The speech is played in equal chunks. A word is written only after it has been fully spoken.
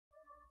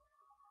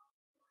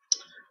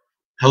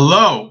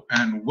Hello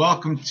and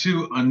welcome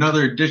to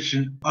another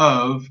edition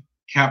of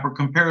Capper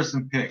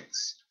Comparison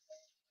Picks.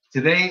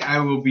 Today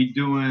I'm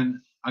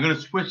going to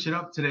switch it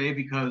up today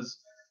because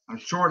I'm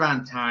short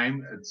on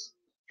time. It's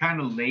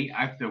kind of late.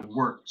 I have to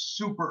work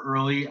super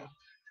early.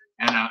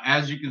 And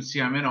as you can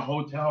see, I'm in a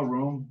hotel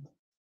room,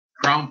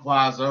 Crown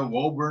Plaza,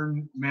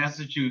 Woburn,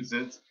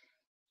 Massachusetts.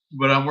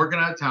 But I'm working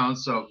out of town,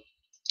 so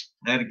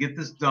I had to get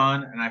this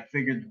done. And I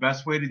figured the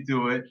best way to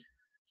do it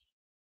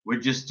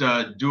would just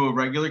do a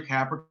regular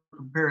Capper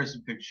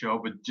comparison pick show,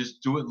 but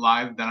just do it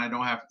live. Then I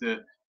don't have to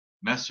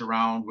mess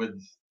around with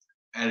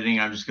editing.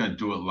 I'm just going to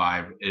do it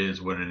live. It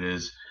is what it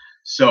is.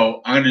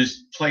 So I'm going to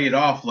just play it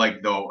off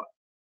like though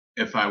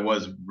if I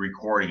was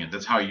recording it.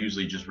 That's how I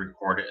usually just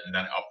record it and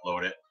then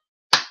upload it.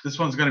 This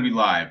one's going to be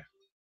live.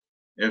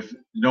 If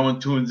no one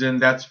tunes in,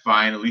 that's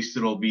fine. At least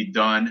it'll be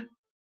done.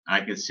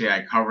 I can say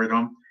I covered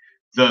them.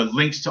 The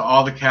links to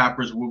all the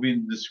cappers will be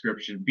in the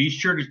description. Be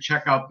sure to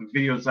check out the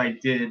videos I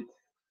did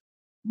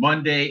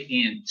Monday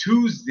and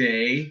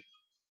Tuesday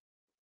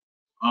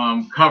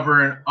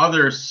covering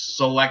other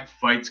select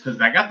fights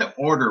because I got the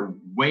order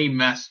way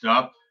messed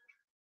up.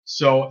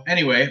 So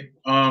anyway,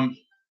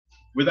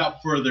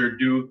 without further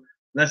ado,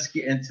 let's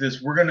get into this.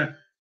 We're going to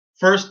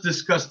first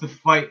discuss the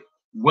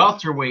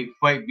welterweight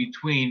fight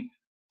between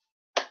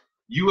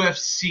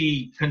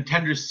UFC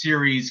Contender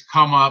Series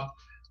come up,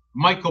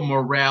 Michael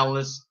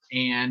Morales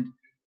and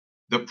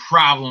the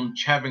problem,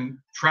 Trevin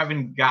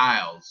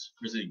Giles.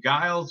 Is it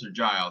Giles or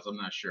Giles? I'm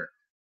not sure.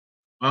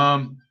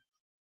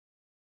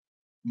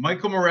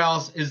 Michael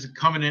Morales is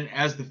coming in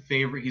as the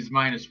favorite. He's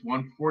minus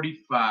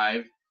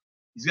 145.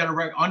 He's got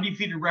an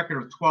undefeated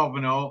record of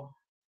 12-0.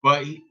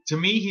 But to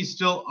me, he's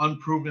still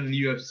unproven in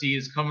the UFC.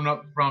 He's coming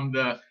up from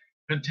the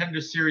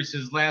Contender Series.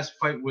 His last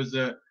fight was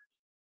a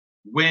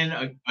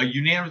win, a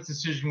unanimous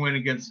decision win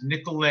against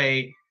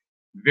Nikolay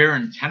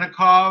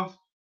Varentenikov.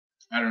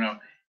 I don't know.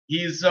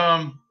 He's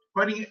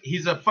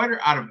he's a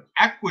fighter out of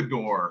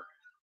Ecuador.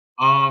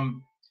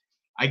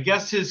 I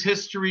guess his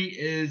history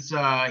is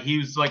he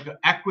was like an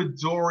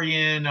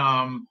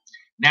Ecuadorian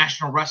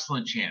national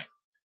wrestling champ.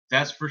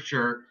 That's for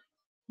sure.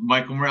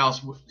 Michael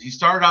Morales, he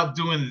started out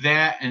doing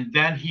that, and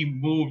then he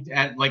moved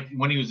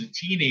when he was a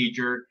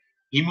teenager,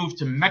 he moved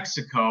to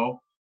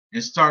Mexico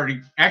and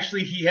started.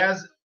 Actually, he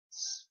has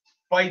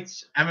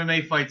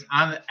MMA fights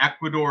on the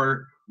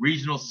Ecuador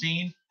regional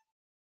scene.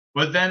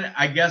 But then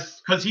I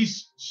guess because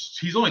he's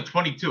only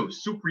 22,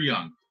 super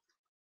young,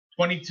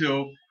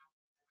 22.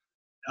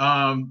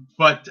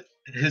 But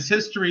his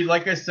history,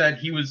 like I said,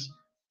 he was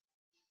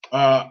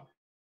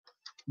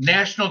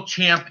national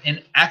champ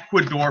in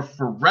Ecuador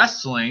for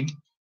wrestling.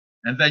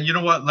 And then you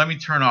know what? Let me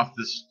turn off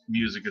this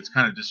music. It's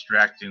kind of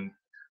distracting,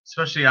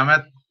 especially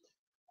I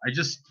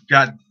just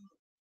got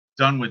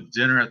done with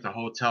dinner at the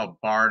hotel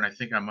bar, and I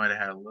think I might have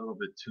had a little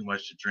bit too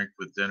much to drink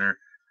with dinner.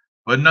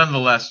 But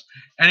nonetheless,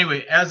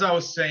 anyway, as I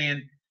was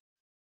saying,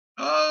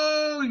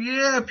 oh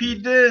yeah, P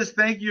Diz,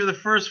 thank you. You're the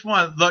first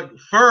one. Look,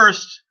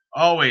 first,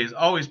 always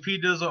P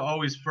Dizzle,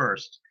 always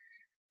first.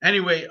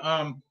 Anyway,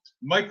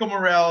 Michael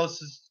Morales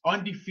is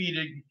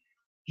undefeated.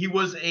 He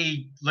was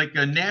a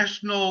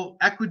national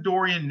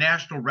Ecuadorian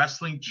national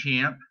wrestling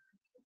champ,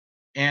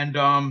 and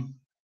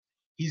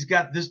he's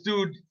got this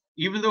dude.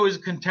 Even though he's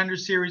a Contender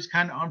Series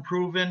kind of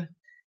unproven,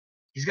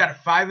 he's got a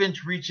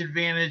 5-inch reach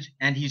advantage,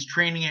 and he's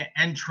training at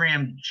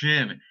Entram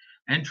Gym.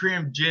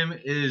 Entram Gym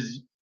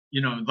is,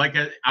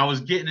 I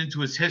was getting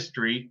into his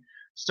history.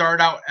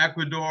 Started out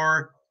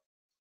Ecuador,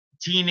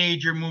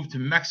 teenager, moved to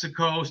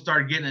Mexico,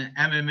 started getting an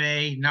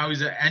MMA. Now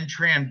he's at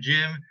Entram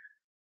Gym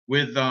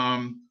with,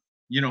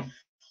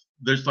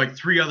 there's like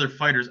 3 other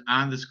fighters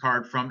on this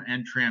card from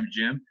Entram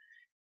Gym.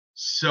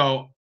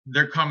 So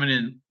they're coming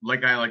in,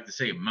 like I like to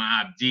say,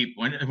 mob deep.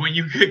 When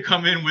you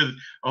come in with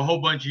a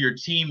whole bunch of your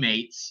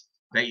teammates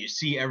that you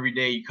see every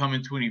day, you come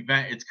into an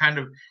event, it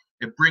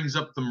brings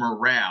up the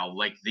morale,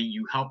 like that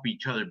you help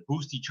each other,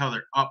 boost each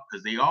other up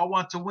because they all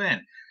want to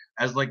win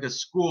as like a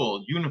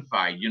school,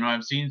 unified, you know what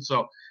I'm saying?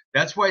 So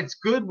that's why it's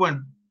good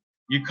when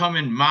you come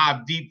in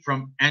mob deep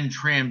from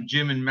Entram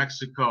Gym in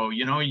Mexico.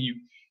 You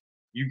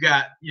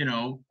got, you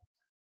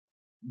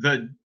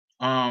got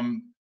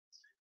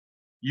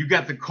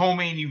the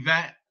co-main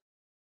event,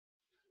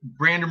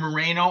 Brandon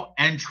Moreno,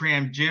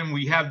 Entram Gym.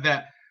 We have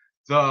the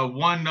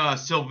one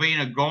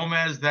Silvana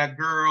Gomez, that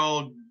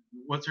girl,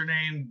 what's her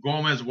name?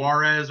 Gomez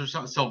Juarez or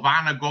something.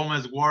 Silvana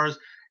Gomez Juarez,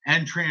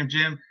 Entram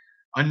Gym.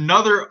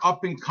 Another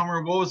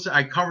up-and-comer.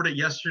 I covered it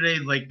yesterday.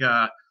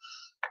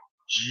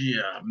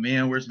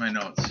 Man, where's my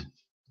notes?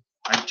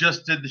 I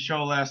just did the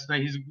show last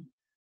night.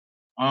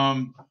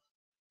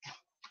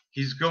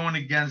 He's going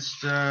against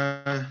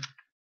Gennaro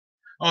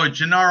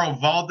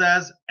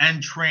Valdez,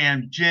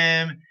 Entram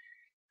Gym,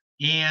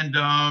 and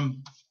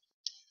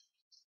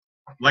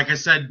like I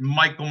said,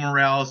 Michael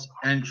Morales,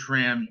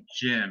 Entram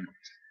Gym.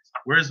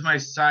 Where's my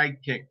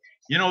sidekick?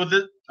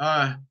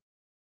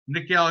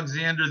 Nick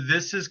Alexander,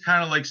 this is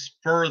kind of like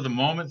spur of the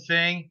moment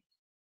thing.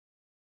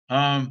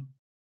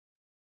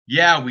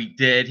 Yeah, we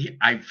did.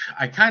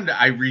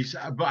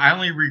 But I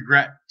only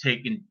regret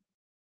taking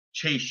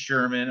Chase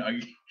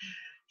Sherman.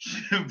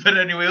 But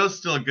anyway, it was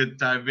still a good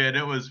time, man.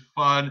 It was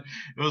fun.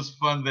 It was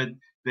fun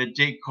that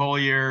Jake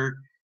Collier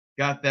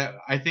got that.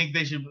 I think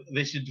they should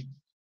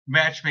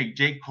match make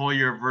Jake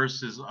Collier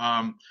versus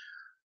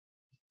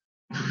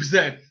who's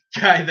that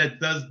guy that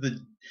does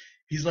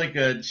he's like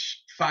a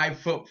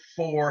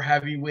 5'4"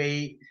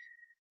 heavyweight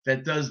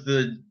that does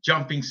the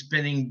jumping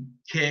spinning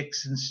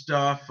kicks and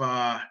stuff.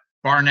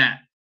 Barnett.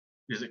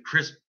 Is it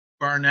Chris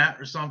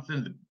Barnett or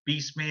something? The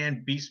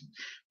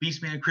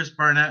Beastman Chris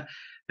Barnett.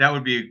 That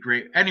would be a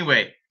great.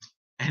 Anyway,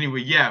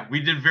 yeah,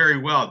 we did very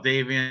well,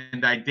 Dave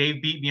and I.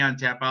 Dave beat me on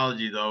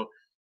Tapology though,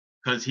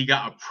 because he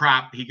got a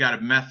prop, he got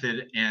a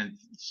method and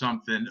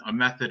a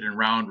method and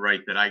round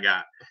right that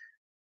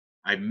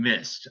I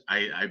missed.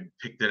 I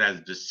picked it as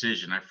a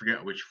decision. I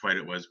forget which fight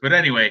it was, but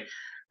anyway,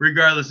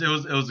 regardless, it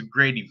was a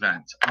great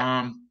event.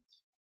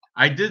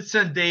 I did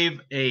send Dave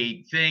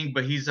a thing,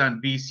 but he's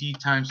on BC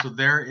time, so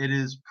there it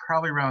is,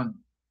 probably around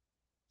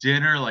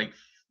dinner, like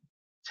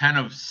 10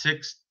 of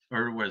 6,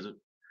 or was it?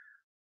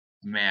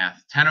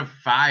 Math 10 of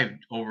 5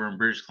 over in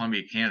British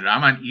Columbia, Canada.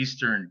 I'm on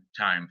Eastern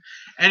time.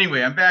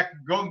 Anyway, I'm back.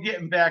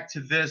 Getting back to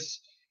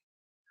this.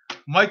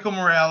 Michael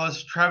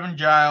Morales, Trevin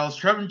Giles.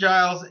 Trevin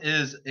Giles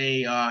is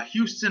a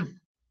Houston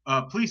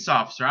police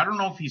officer. I don't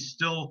know if he's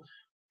still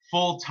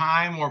full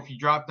time or if he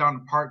dropped down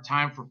to part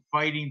time for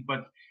fighting,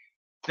 but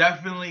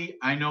definitely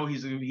I know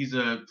he's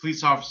a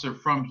police officer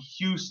from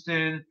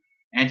Houston,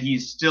 and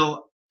he's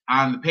still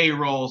on the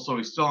payroll, so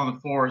he's still on the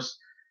force.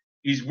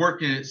 He's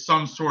working at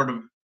some sort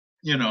of,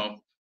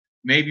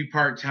 maybe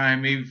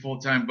part-time, maybe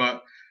full-time,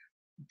 but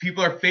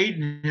people are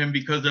fading him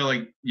because they're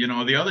like,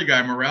 the other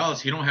guy,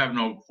 Morales, he don't have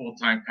no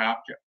full-time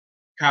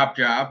cop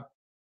job.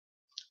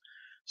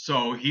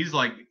 So he's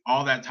like,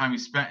 all that time he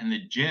spent in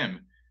the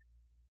gym.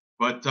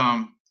 But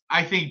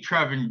I think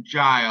Trevin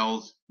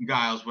Giles,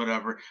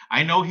 whatever,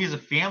 I know he's a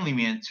family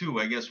man too.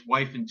 I guess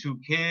wife and 2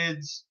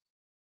 kids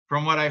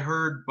from what I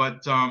heard,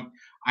 but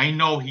I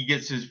know he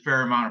gets his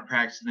fair amount of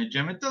practice in the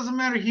gym. It doesn't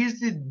matter. He's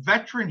the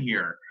veteran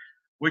here,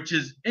 which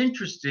is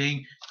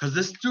interesting because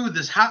this dude,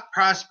 this hot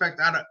prospect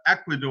out of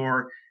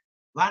Ecuador,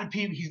 a lot of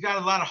people, he's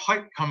got a lot of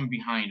hype coming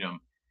behind him.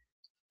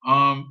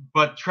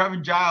 But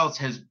Trevin Giles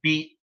has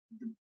beat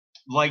the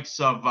likes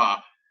of,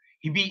 I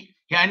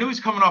knew he's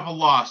coming off a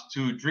loss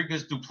to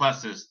Dricus du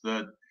Plessis,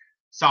 the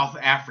South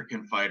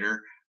African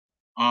fighter.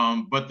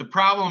 But the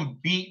problem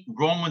beat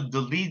Roman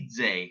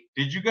Dolidze.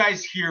 Did you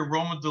guys hear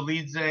Roman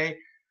Dolidze?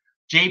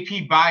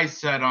 JP Buys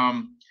said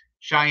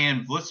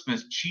Cheyenne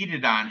Vlismas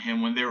cheated on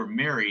him when they were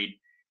married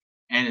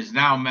and is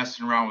now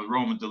messing around with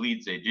Roman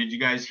Dolidze. Did you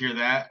guys hear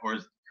that? Or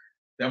is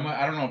that,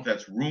 I don't know if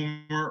that's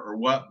rumor or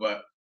what,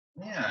 but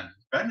man,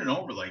 bending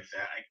over like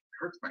that, it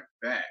hurts my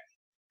back.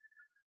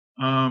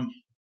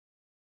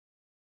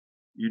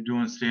 You're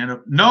doing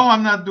stand-up? No,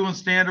 I'm not doing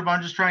stand-up.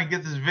 I'm just trying to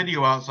get this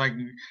video out so I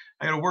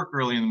got to work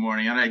early in the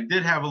morning. And I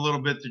did have a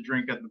little bit to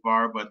drink at the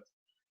bar, but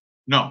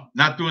no,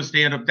 not doing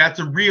stand-up. That's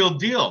a real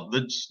deal.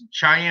 The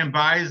Cheyenne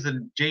Buys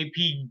and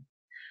JP,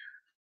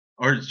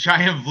 or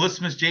Cheyenne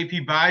Vlismas,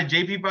 JP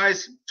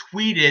Buys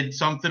tweeted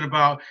something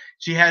about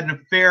she had an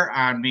affair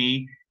on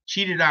me,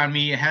 cheated on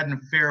me, had an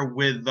affair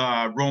with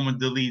Roman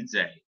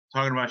Dolidze.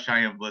 Talking about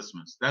Cheyenne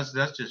Vlismas. That's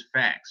just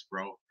facts,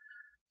 bro.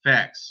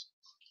 Facts.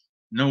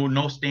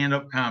 No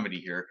stand-up comedy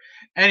here.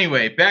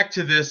 Anyway, back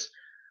to this.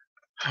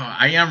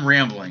 I am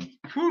rambling.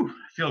 Whew,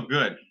 I feel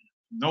good.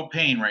 No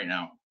pain right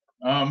now.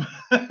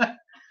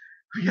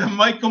 We got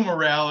Michael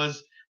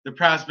Morales, the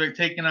prospect,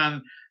 taking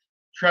on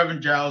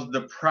Trevin Giles,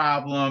 the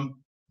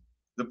problem,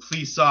 the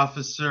police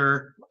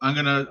officer. I'm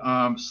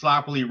gonna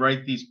sloppily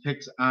write these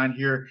picks on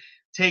here.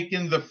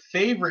 Taking the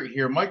favorite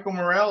here. Michael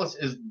Morales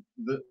is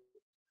the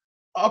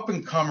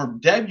up-and-comer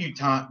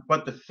debutante,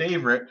 but the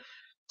favorite.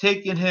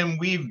 Taking him,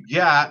 we've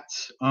got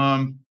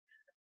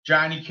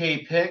Johnny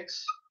K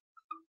picks.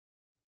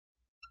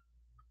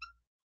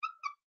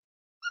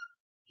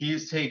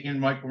 He's taking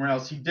Michael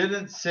Morales. He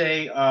didn't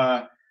say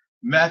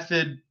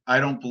method, I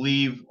don't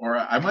believe, or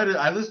I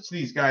listen to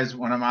these guys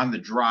when I'm on the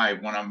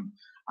drive, when I'm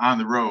on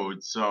the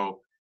road,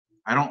 so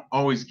I don't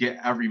always get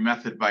every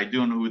method by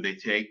doing who they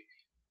take.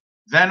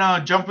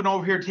 Then jumping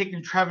over here,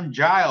 taking Trevin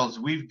Giles,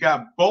 we've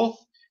got both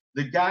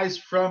the guys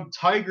from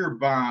Tiger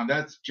Bomb.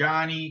 That's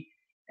Johnny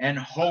and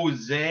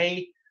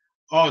Jose.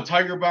 Oh,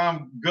 Tiger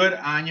Bomb, good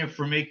on you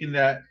for making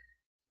that.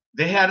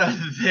 They had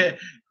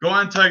go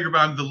on Tiger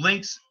Bomb. The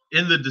link's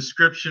in the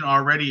description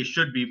already. It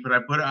should be, but I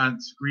put it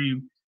on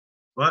screen.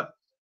 What?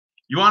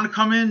 You want to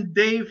come in,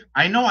 Dave?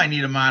 I know I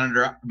need a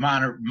moderator.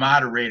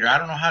 I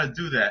don't know how to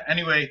do that.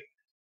 Anyway,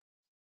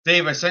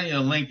 Dave, I sent you a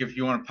link if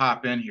you want to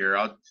pop in here.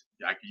 I could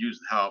use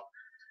the help.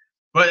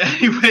 But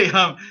anyway,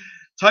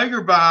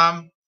 Tiger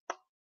Bomb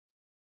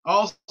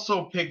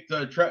also picked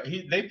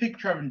they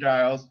picked Trevin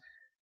Giles.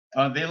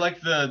 They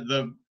like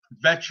the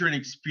veteran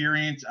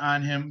experience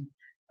on him.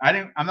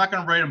 I'm not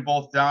going to write them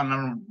both down. I'm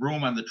going to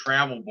room on the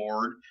travel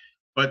board.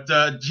 But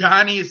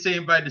Johnny is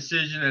saying by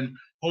decision, and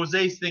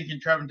Jose's thinking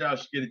Trevin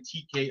Giles should get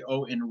a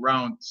TKO in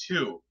round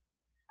 2.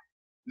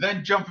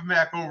 Then jumping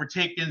back over,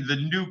 taking the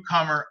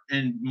newcomer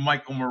and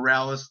Michael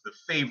Morales, the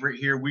favorite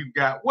here. We've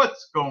got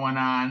what's going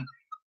on.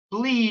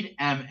 Bleed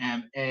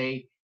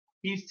MMA.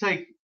 He's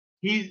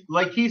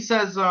like he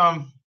says,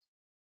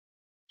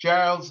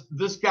 Giles,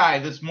 this guy,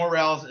 this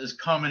Morales is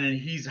coming and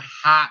he's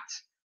hot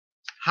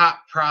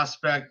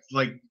prospect,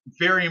 like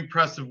very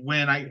impressive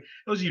win. It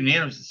was a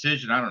unanimous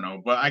decision. I don't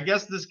know, but I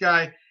guess this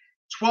guy,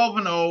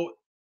 12-0,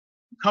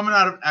 coming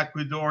out of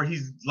Ecuador.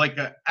 He's like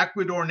an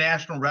Ecuador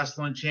national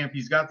wrestling champ.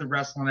 He's got the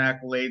wrestling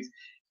accolades,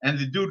 and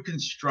the dude can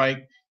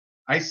strike.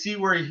 I see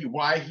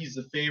why he's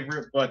the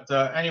favorite, but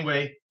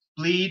anyway,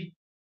 Bleed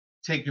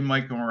taking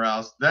Michael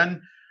Morales.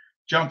 Then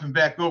jumping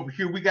back over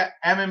here, we got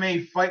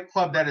MMA Fight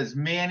Club. That is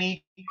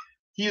Manny.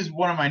 He is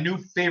one of my new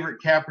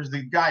favorite cappers.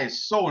 The guy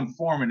is so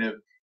informative.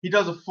 He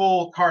does a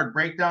full card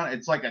breakdown.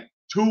 It's like a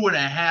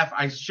 2.5.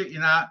 I shit you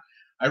not.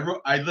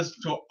 I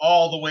listened to it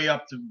all the way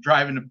up to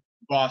driving to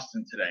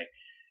Boston today.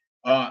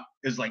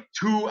 Is like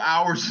 2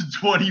 hours and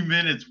 20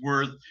 minutes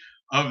worth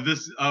of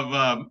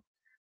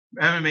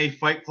MMA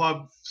Fight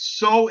Club.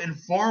 So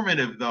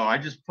informative though. I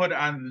just played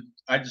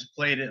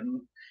it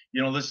and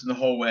listened the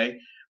whole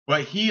way.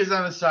 But he is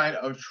on the side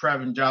of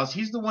Trevin Giles.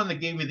 He's the one that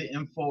gave me the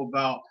info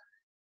about,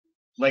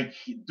 like,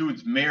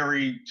 dude's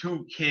married,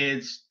 2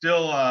 kids,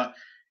 still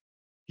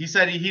he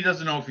said he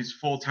doesn't know if he's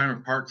full-time or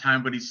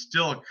part-time, but he's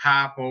still a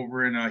cop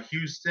over in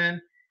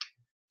Houston.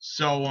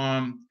 So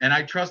and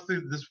I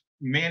trusted this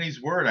Manny's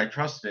word. I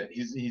trust it.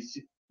 He's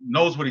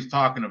knows what he's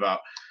talking about.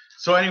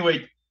 So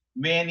anyway,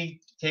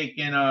 Manny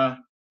taking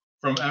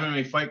from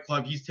MMA Fight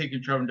Club, he's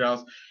taking Trevin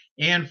Giles.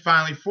 And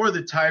finally, for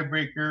the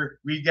tiebreaker,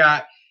 we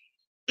got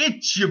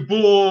it's your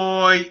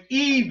boy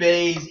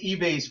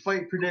eBay's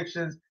fight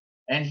predictions,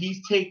 and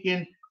he's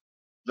taking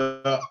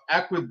the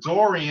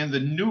Ecuadorian, the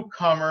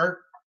newcomer,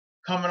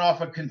 coming off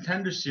a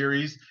Contender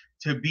Series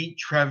to beat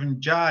Trevin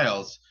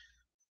Giles.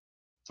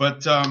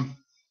 But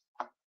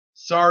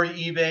sorry,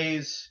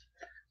 eBay's.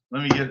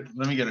 Let me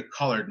get a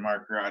colored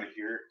marker out of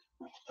here,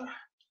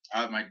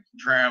 out of my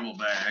travel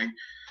bag.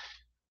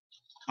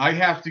 I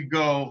have to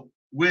go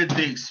with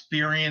the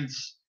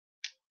experience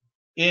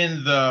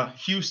in the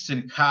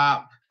Houston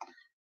cop.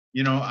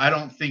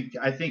 I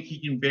think he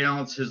can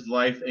balance his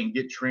life and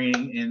get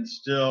training and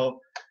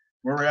still.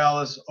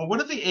 Morales. Oh, what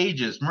are the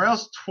ages?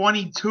 Morales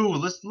 22.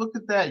 Let's look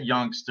at that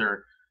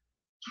youngster.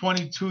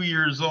 22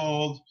 years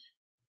old.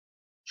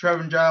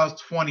 Trevin Giles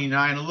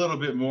 29, a little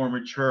bit more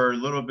mature, a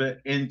little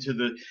bit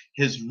into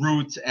his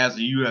roots as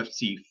a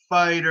UFC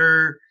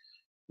fighter.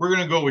 We're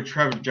gonna go with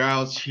Trevin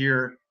Giles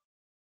here.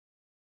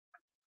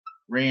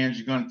 Ranj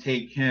is gonna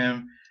take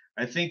him.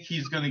 I think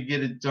he's gonna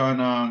get it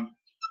done.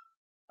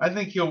 I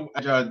think he'll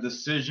a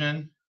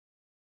decision.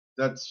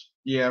 That's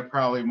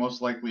probably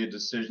most likely a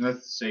decision.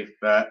 That's a safe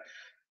bet,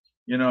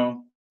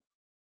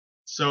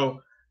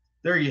 So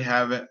there you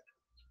have it.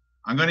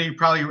 I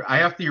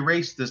have to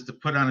erase this to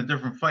put on a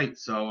different fight.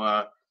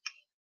 So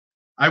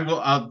I'm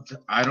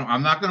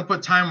not gonna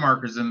put time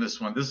markers in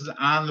this one. This is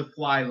on the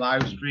fly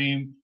live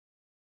stream,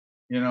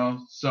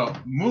 So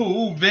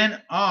moving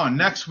on.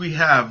 Next we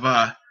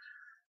have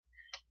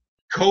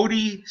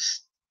Cody.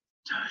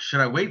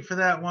 Should I wait for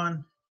that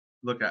one?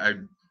 Look,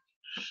 I'm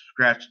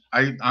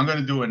going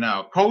to do it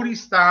now. Cody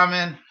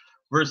Stamann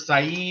versus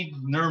Saeed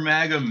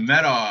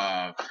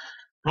Nurmagomedov.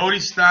 Cody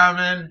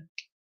Stamann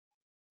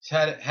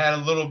had a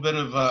little bit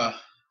of a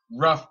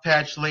rough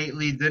patch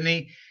lately, didn't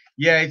he?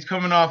 Yeah, he's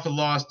coming off a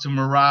loss to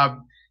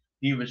Merab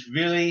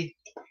Divashvili,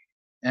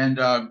 and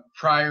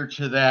prior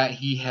to that,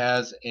 he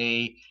has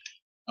a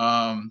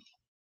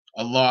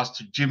loss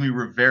to Jimmy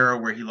Rivera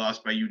where he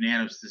lost by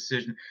unanimous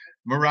decision.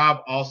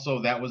 Merab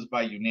also, that was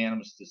by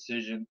unanimous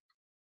decision.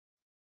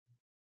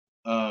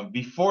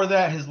 Before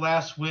that, his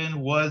last win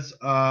was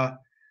I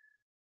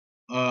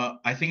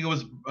think it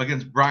was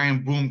against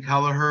Brian Boom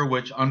Kelleher,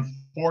 which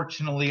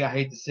unfortunately, I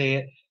hate to say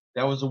it,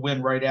 that was a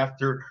win right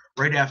after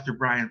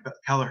Brian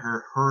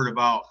Kelleher heard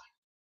about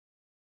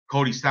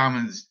Cody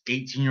Stamann's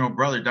 18-year-old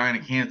brother dying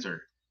of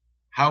cancer.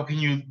 How can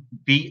you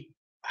beat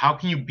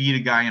a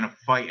guy in a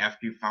fight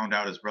after you found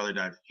out his brother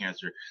died of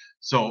cancer?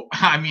 So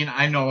I mean,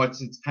 I know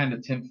it's kind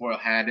of tinfoil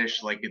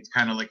hat-ish, like it's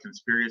kind of like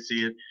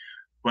conspiracy,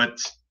 but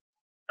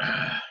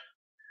I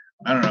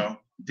don't know.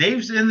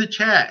 Dave's in the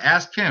chat.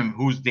 Ask him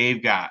who's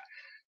Dave got.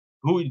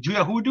 Who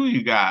do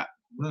you got?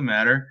 Doesn't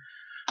matter.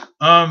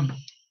 I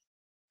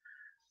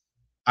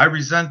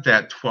resent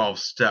that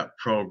 12-step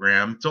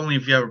program. It's only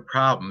if you have a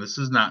problem. This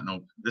isn't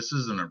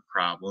a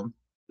problem.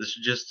 This is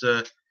just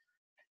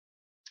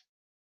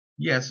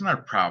it's not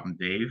a problem,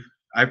 Dave.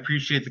 I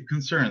appreciate the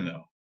concern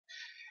though.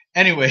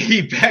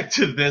 Anyway, back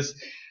to this.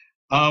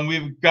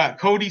 We've got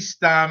Cody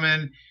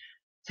Stamann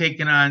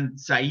taking on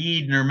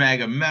Saeed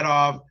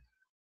Nurmagomedov.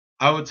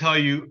 I will tell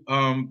you,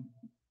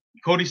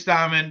 Cody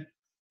Stamann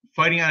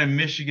fighting on a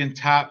Michigan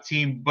top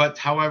team, but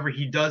however,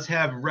 he does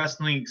have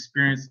wrestling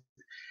experience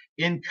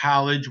in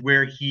college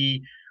where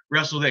he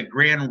wrestled at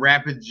Grand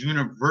Rapids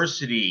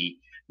University.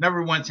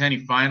 Never went to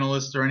any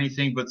finalists or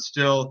anything, but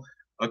still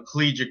a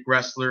collegiate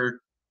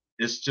wrestler,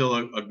 is still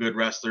a good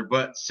wrestler.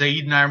 But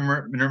Saeed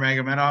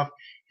Nurmagomedov,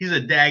 he's a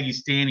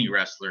Dagestani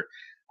wrestler.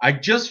 I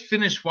just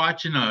finished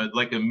watching a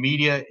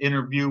media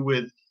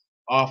interview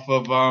off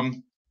of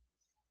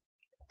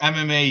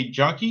MMA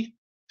Junkie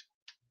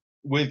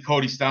with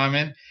Cody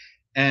Stamann,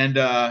 and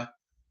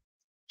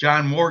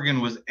John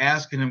Morgan was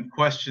asking him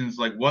questions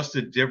like, what's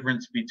the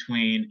difference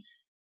between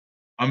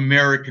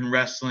American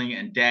wrestling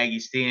and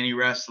Dagestani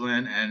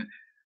wrestling? And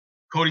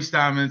Cody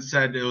Stamann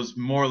said it was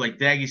more like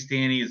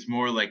Dagestani is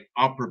more like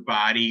upper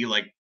body,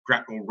 like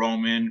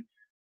Greco-Roman,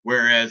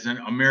 whereas an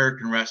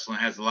American wrestling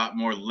has a lot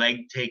more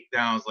leg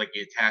takedowns, like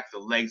you attack the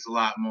legs a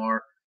lot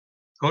more.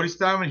 Cody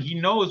Stamann, he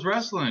knows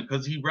wrestling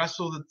because he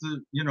wrestled at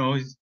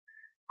his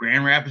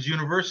Grand Rapids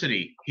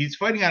University. He's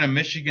fighting on a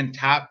Michigan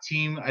top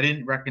team. I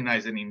didn't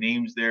recognize any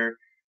names there.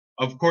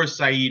 Of course,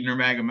 Said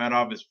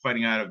Nurmagomedov is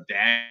fighting out of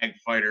Dag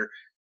Fighter.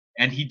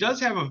 And he does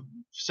have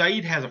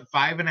Said has a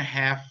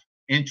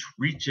 5.5-inch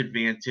reach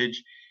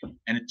advantage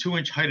and a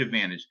 2-inch height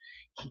advantage.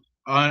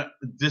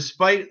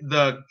 Despite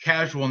the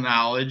casual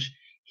knowledge,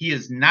 he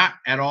is not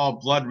at all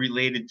blood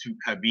related to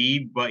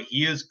Khabib, but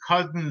he is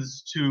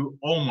cousins to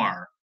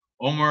Omar.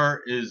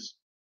 Omar is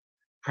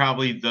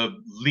probably the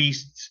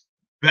least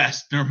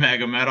best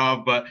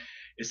Nurmagomedov, but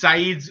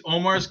Said's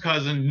Omar's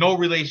cousin, no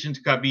relation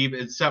to Khabib,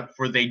 except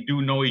for they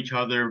do know each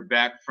other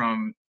back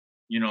from,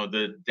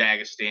 the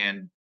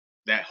Dagestan,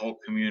 that whole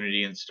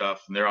community and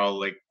stuff. And they're all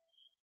like,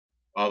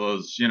 all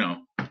those,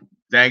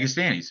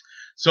 Dagestanis.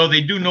 So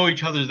they do know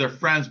each other, they're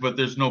friends, but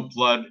there's no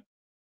blood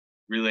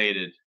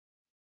related.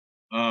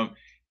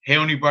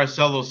 Raoni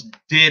Barcelos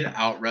did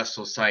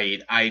out-wrestle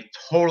Said. I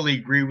totally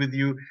agree with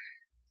you.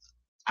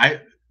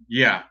 Raoni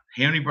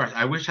Barcelos.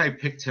 I wish I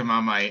picked him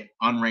on my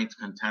unranked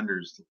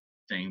contenders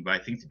thing, but I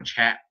think the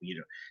chat beat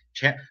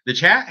him. The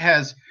chat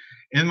has,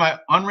 in my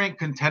unranked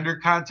contender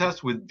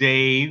contest with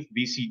Dave,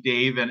 BC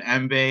Dave, and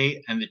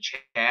Mbe, and the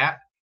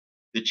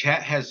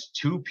chat has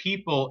 2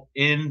 people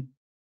in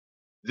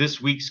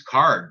this week's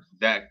card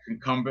that can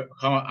come.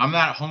 I'm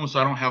not at home, so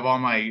I don't have all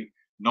my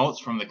notes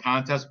from the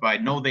contest, but I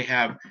know they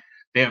have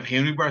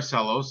Raoni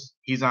Barcelos.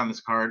 He's on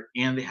this card,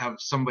 and they have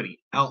somebody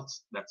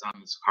else that's on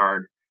this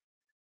card.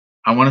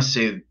 I want to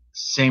say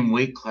same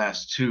weight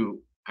class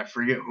too. I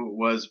forget who it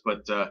was,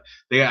 but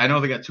I know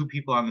they got 2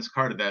 people on this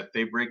card that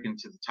they break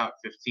into the top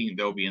 15.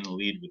 They'll be in the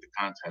lead with the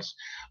contest.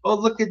 Oh,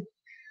 look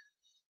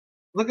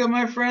at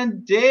my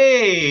friend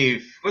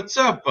Dave. What's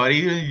up, buddy?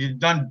 You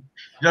done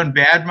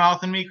bad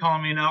mouthing me,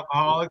 calling me an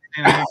alcoholic?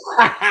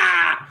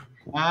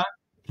 Huh?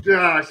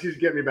 She's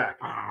getting me back.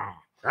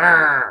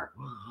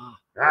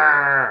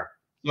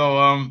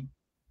 So,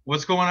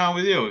 what's going on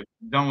with you?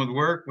 Done with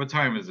work? What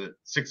time is it?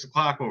 6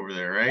 o'clock over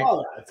there, right?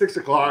 Oh, it's 6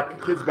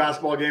 o'clock. Kids'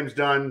 basketball game's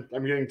done.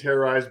 I'm getting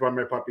terrorized by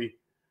my puppy.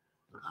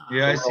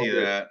 Yeah, I see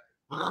that.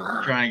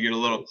 Trying to get a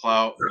little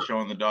clout,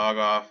 showing the dog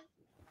off.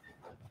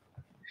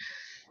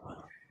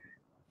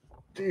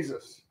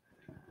 Jesus.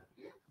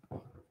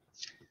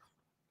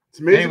 It's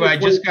amazing. Anyway, I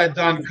just got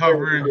done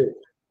covering.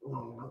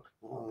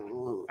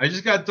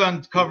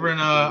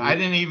 I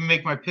didn't even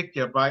make my pick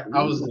yet, but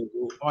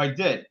I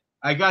did.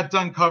 I got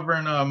done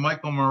covering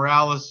Michael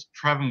Morales,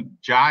 Trevin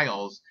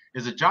Giles.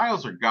 Is it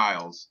Giles or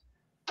Giles?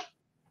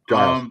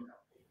 Giles.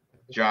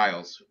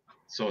 Giles.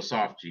 So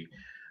soft G.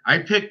 I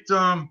picked.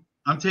 I'm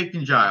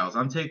taking Giles.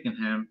 I'm taking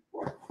him.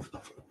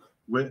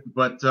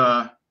 But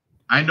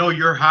I know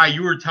you're high.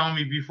 You were telling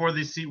me before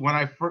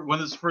when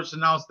this first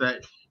announced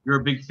that you're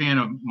a big fan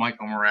of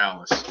Michael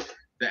Morales,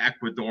 the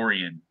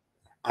Ecuadorian.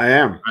 I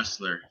am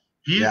wrestler.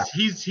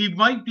 He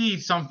might be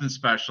something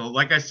special.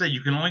 Like I said,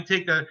 you can only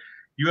take a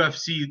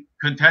UFC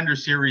Contender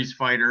Series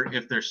fighter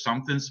if there's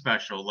something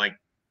special, like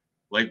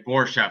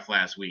Borshev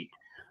last week.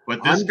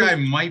 But this guy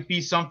might be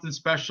something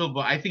special.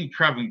 But I think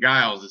Trevin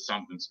Giles is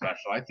something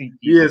special. I think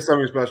he is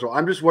something special.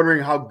 I'm just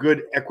wondering how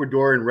good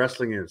Ecuadorian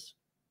wrestling is.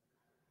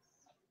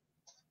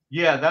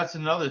 Yeah, that's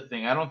another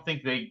thing. I don't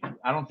think they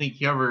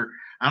ever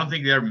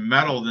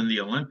medaled in the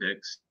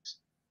Olympics.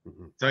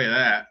 Mm-hmm. Tell you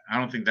that. I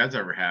don't think that's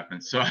ever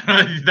happened. So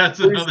that's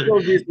another.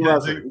 He's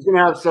going to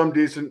have some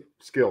decent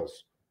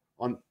skills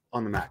on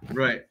the mat.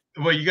 Right.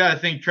 Well, you got to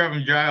think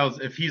Trevin Giles.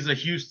 If he's a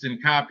Houston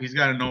cop, he's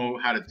got to know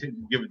how to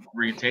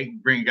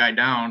bring a guy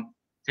down,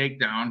 take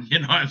down. You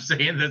know what I'm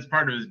saying? That's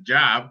part of his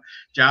job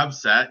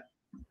set.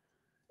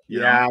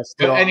 Yeah.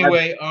 Still, but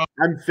anyway,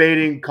 I'm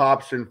fading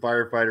cops and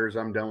firefighters.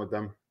 I'm done with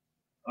them.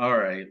 All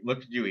right. Look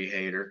at you,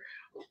 hater.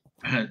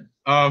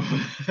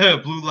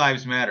 Blue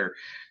Lives Matter.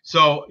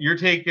 So you're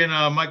taking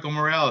Michael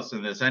Morales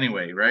in this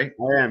anyway, right?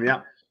 I am,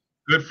 yeah.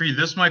 Good for you.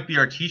 This might be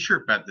our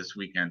T-shirt bet this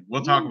weekend.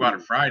 We'll talk about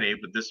it Friday,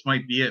 but this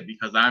might be it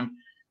because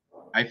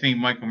I think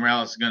Michael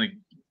Morales is going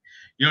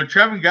to,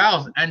 Trevin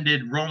Giles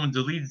ended Roman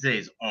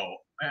Dolidze's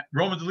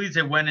Roman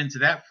Dolidze went into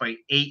that fight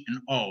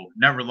 8-0,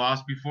 never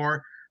lost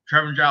before.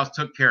 Trevin Giles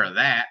took care of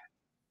that.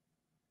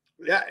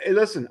 Yeah, hey,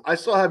 listen, I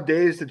still have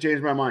days to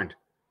change my mind.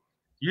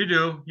 You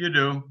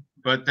do.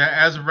 But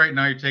as of right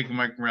now, you're taking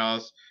Mike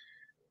Morales.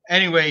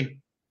 Anyway,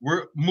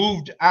 we're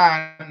moved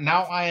on.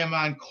 Now I am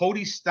on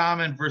Cody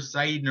Stamann versus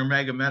Said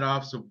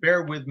Nurmagomedov. So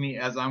bear with me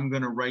as I'm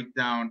going to write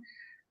down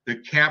the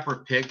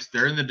capper picks.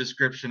 They're in the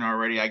description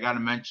already. I got to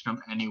mention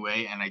them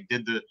anyway. And I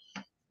did the,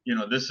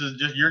 this is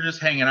just, you're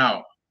just hanging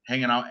out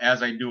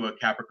as I do a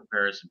capper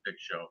comparison pick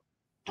show.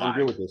 I'm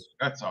good with this.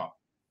 That's all.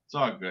 It's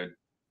all good.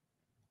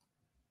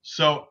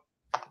 So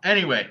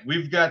anyway,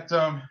 we've got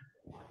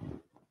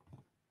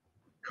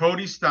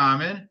Cody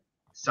Stamann,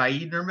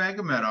 Said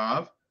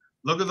Nurmagomedov.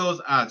 Look at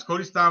those odds.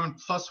 Cody Stamann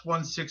plus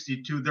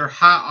 162. They're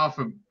hot off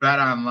of Bet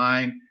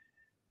Online.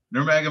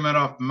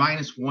 Nurmagomedov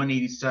minus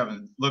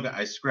 187. Look,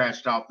 I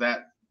scratched out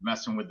that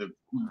messing with the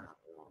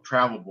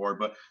travel board,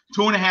 but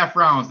 2.5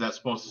 rounds, that's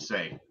supposed to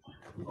say.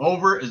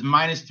 Over is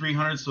minus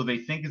 300, so they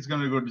think it's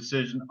going to go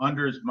decision.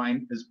 Under is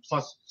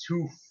plus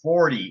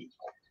 240.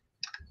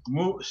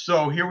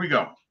 So here we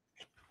go.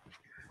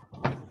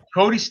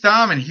 Cody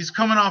Stamann, he's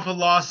coming off a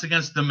loss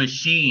against the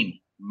machine,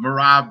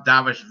 Merab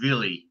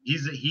Davashvili.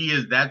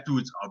 That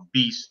dude's a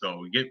beast,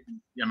 though.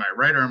 Am I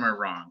right or am I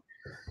wrong?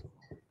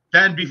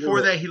 Then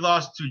before that, he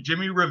lost to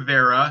Jimmy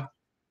Rivera.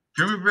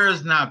 Jimmy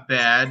Rivera's not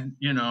bad,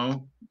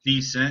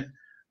 decent.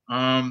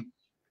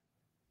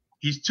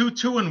 He's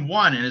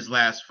 2-2-1 in his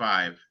last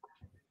 5.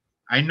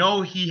 I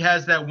know he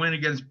has that win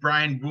against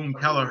Brian Boom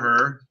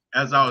Kelleher.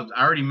 I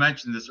already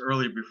mentioned this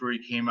earlier before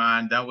he came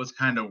on. That was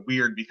kind of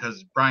weird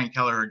because Brian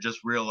Kelleher just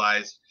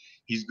realized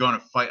he's going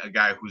to fight a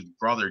guy whose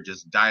brother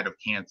just died of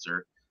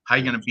cancer. How are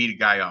you going to beat a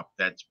guy up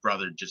that's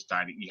brother just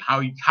died?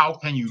 How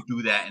can you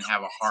do that and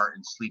have a heart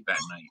and sleep at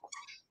night?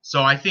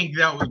 So I think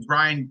that was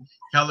Brian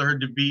Kelleher,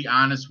 to be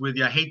honest with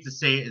you. I hate to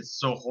say it, it's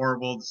so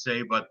horrible to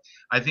say, but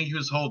I think he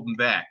was holding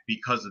back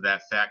because of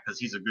that fact, because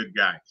he's a good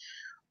guy.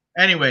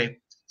 Anyway,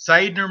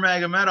 Said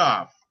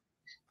Nurmagomedov,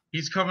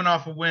 he's coming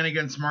off a win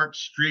against Mark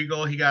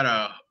Striegel. He got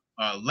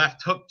a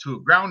left hook to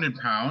a ground and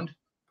pound.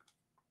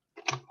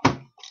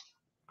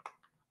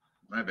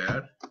 My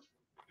bad.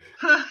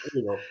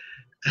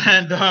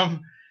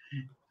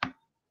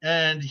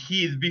 And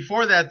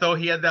before that, though,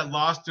 he had that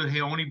loss to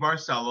Raoni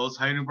Barcelos.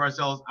 Raoni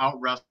Barcelos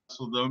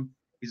out-wrestled him.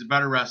 He's a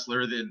better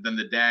wrestler than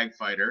the Dag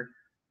fighter.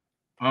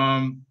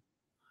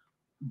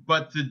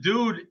 But the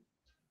dude,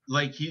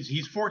 like,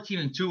 he's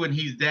 14-2 and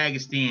he's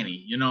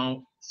Dagestani,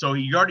 So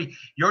you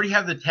already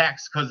have the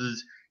tax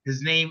because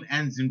his name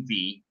ends in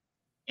V,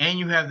 and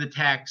you have the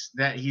tax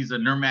that he's a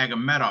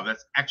Nurmagomedov.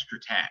 That's extra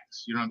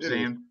tax. You know what I'm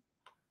saying?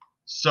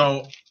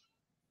 So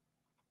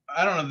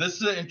I don't know. This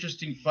is an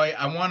interesting fight.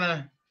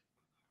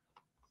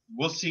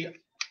 We'll see.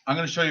 I'm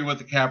going to show you what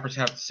the cappers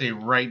have to say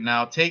right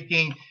now.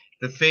 Taking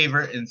the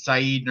favorite in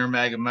Said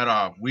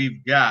Nurmagomedov,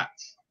 we've got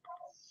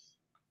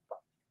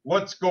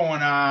what's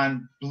going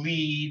on,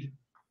 Bleed.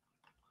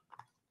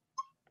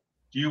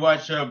 Do you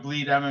watch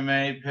Bleed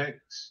MMA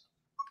picks?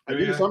 I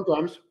do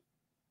sometimes.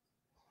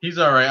 He's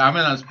all right. I'm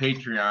in on his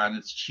Patreon.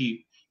 It's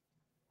cheap.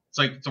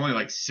 It's only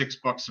like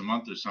 $6 a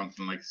month or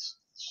something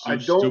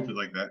stupid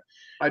like that.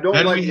 I don't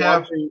like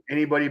watching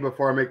anybody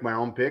before I make my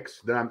own picks.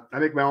 Then I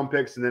make my own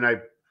picks, and then I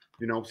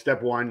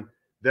step one.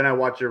 Then I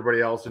watch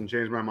everybody else and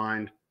change my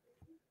mind.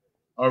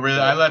 Oh, really?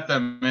 I let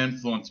them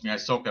influence me. I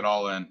soak it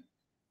all in.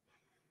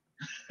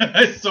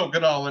 I soak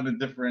it all in and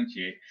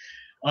differentiate.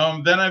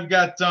 Then I've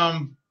got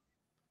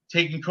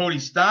taking Cody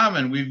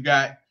Stamann. We've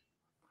got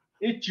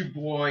it's your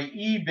boy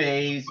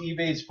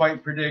eBay's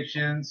fight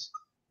predictions.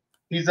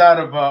 He's out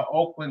of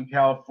Oakland,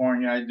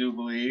 California, I do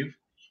believe.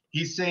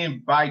 He's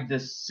saying by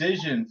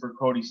decision for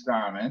Cody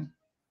Stamann.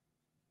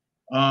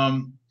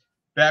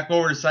 Back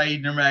over to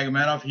Said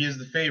Nurmagomedov. He is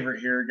the favorite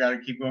here. Got to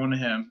keep going to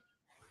him.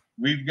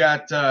 We've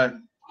got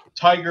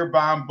Tiger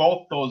Bomb,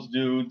 both those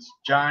dudes,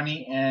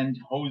 Johnny and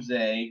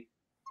Jose.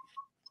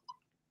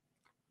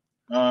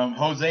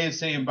 Jose is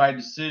saying by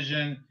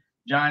decision.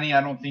 Johnny, I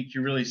don't think he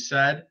really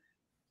said.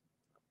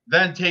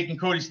 Then taking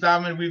Cody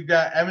Stamann, we've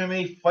got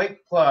MMA Fight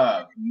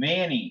Club,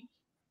 Manny.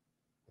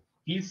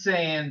 He's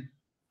saying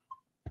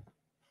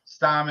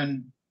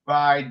Stamann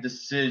by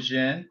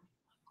decision.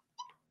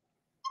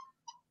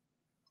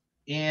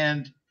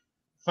 And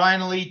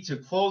finally, to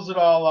close it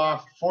all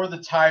off for the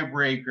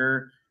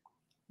tiebreaker,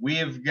 we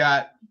have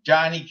got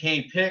Johnny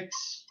K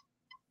picks.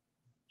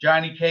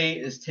 Johnny K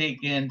is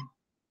taking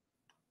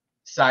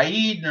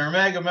Said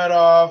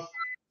Nurmagomedov.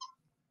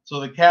 So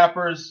the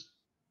cappers,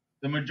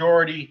 the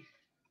majority,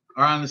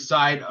 are on the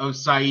side of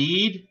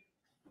Said,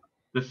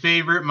 the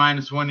favorite,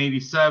 minus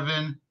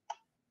 187,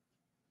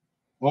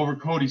 over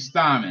Cody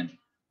Stamann.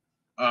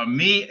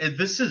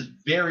 This is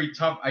very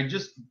tough.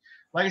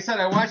 Like I said,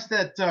 I watched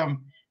that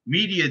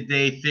media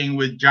day thing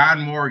with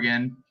John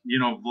Morgan,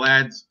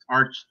 Vlad's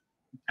arch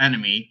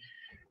enemy.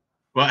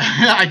 But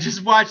I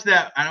just watched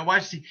that, and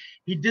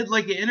he did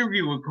like an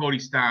interview with Cody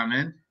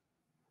Stamann,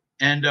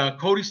 and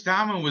Cody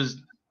Stamann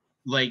was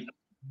like,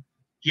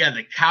 he had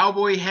the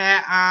cowboy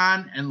hat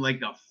on and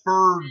like a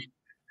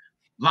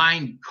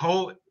fur-lined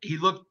coat. He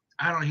looked,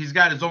 I don't know, he's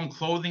got his own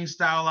clothing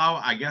style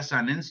out, I guess,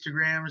 on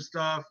Instagram and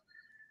stuff.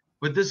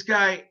 But this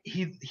guy,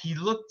 he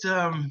looked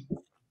good,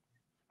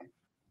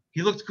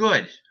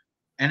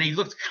 and he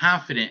looked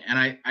confident,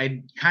 and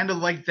I kind of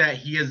like that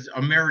he is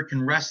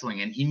American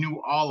wrestling, and he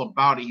knew all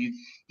about it.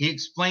 He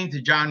explained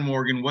to John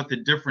Morgan what the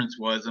difference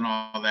was and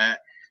all that.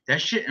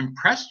 that shit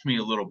impressed me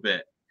a little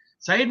bit.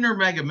 Said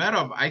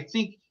Nurmagomedov, I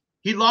think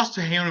he lost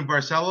to Henry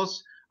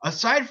Barcelos.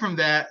 Aside from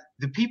that,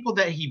 the people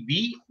that he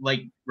beat,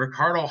 like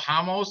Ricardo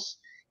Ramos,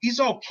 he's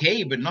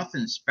okay, but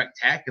nothing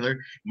spectacular.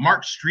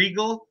 Mark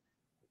Striegel,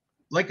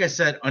 like I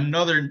said,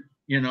 another,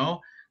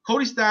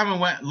 Cody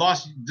Stamann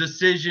lost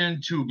decision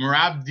to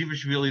Merab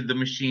Divashvili, the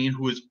Machine,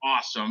 who is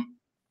awesome.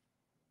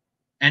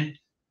 And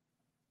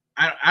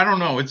I don't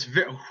know.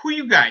 Who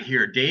you got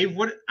here, Dave?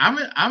 What?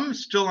 I'm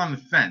still on the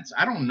fence.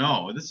 I don't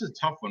know. This is a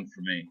tough one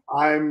for me.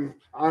 I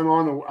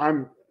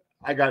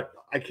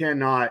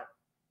cannot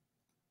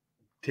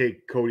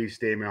take Cody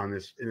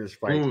Stamann in this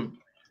fight. Ooh,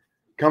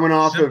 coming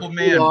off of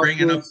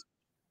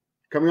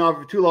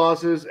two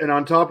losses, and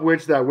on top of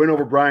which that win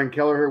over Brian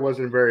Kelleher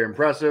wasn't very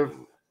impressive.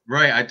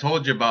 Right, I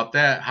told you about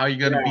that. How you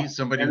going to beat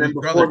somebody whose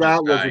brother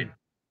just died?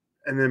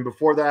 And then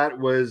before that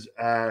was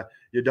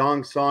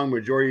Yadong Song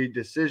majority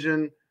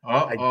decision.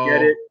 I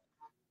get it.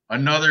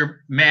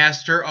 Another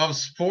master of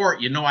sport.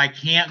 I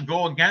can't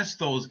go against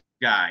those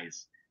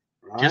guys.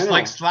 Just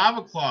like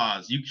Slava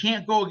Claus. You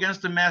can't go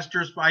against a master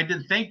of sport. I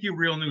did. Thank you,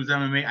 Real News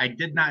MMA. I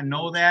did not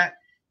know that.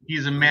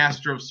 He's a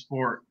master of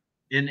sport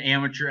in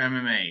amateur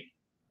MMA.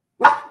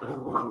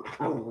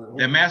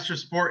 The master of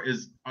sport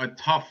is a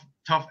tough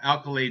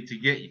accolade to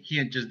get.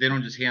 They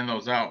don't just hand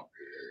those out.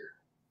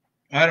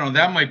 I don't know.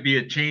 That might be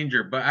a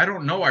changer, but I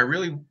don't know. I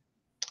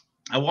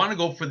want to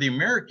go for the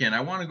American.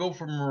 I want to go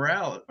for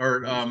Morale,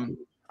 or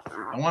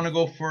I want to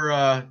go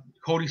for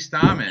Cody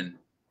Stamann.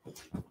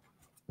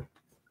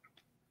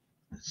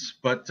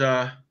 But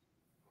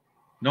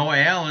Noah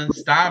Allen,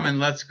 Stamann,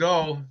 let's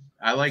go.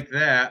 I like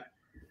that.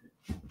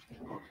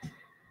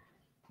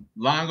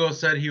 Longo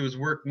said he was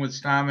working with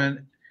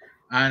Stamann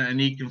on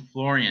Anik and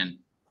Florian.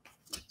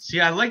 See,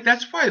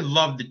 that's why I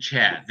love the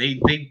chat. They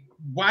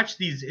watch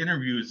these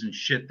interviews and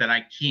shit that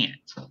I can't.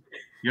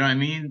 You know what I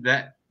mean?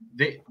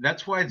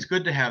 That's why it's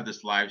good to have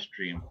this live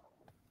stream.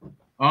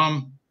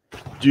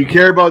 Do you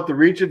care about the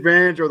reach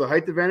advantage or the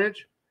height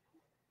advantage?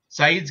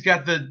 Saeed's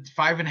got the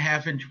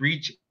 5.5-inch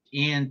reach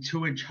and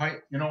 2-inch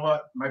height. You know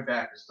what? My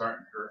back is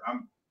starting to hurt.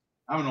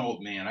 I'm an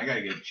old man. I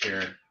gotta get a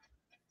chair.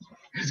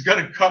 It's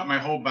gonna cut my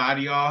whole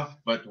body off,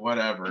 but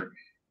whatever.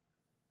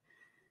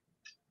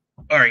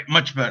 All right,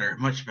 much better,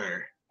 much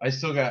better. I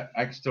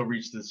can still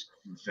reach this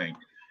thing.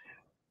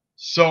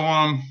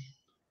 So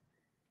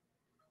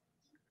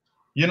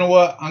you know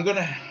what?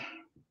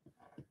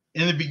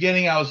 In the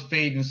beginning I was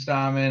fading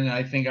Stamann.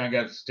 I think I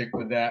got to stick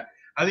with that.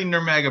 I think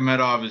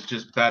Nurmagomedov is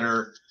just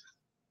better.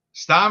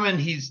 Stamann,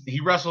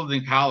 he wrestled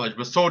in college,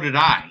 but so did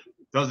I.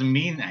 Doesn't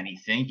mean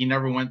anything. We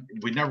never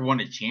won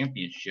a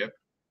championship.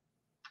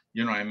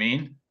 You know what I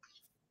mean?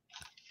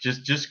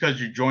 Just because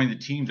you joined the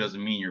team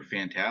doesn't mean you're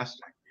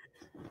fantastic.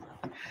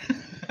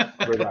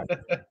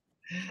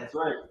 That's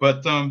right.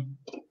 But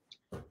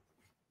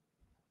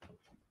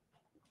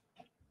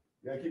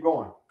yeah, keep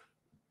going.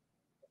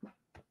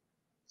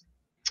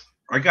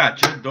 I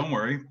got you. Don't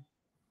worry.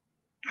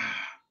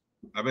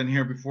 I've been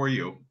here before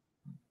you.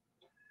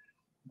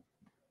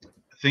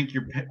 I think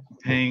you're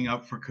paying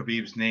up for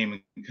Khabib's name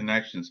and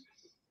connections.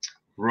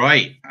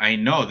 Right. I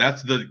know.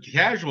 That's the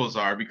casuals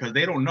are, because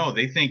they don't know.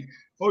 They think,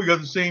 oh, you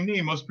got the same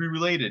name, must be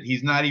related.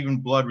 He's not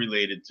even blood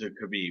related to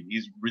Khabib.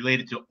 He's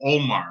related to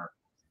Omar.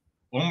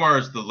 Omar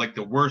is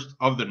the worst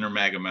of the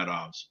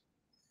Nurmagomedovs.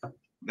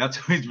 That's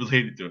who he's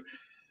related to.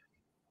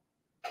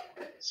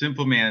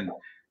 Simple Man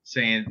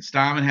saying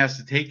Stamann has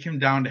to take him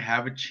down to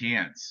have a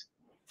chance.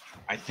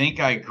 I think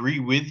I agree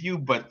with you,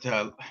 but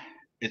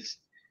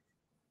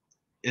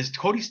is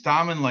Cody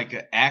Stamann like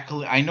an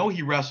accolade? I know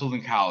he wrestled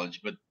in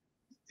college, but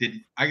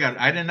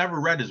I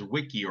never read his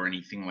wiki or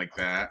anything like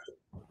that.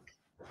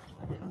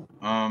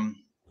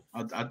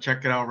 I'll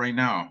check it out right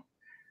now.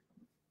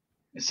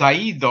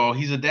 Saeed, though,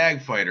 he's a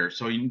dag fighter,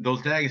 so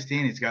those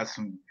Dagestanis got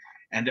some.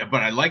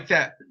 But I like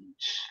that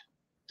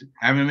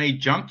MMA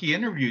Junkie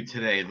interview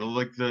today.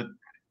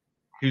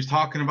 He was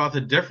talking about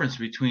the difference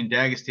between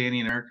Dagestani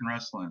and American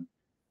wrestling.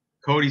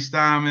 Cody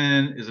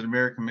Stamann is an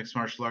American mixed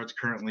martial arts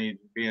currently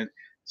being.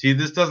 See,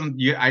 this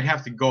doesn't. I'd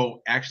have to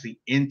go actually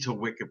into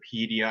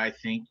Wikipedia, I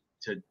think,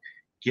 to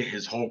get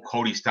his whole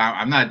Cody Stamann.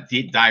 I'm not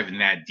diving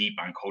that deep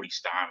on Cody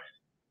Stamann.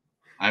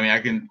 I mean, I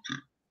can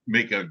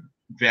make a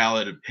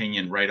valid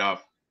opinion right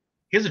off.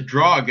 He has a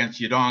draw against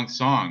Yadong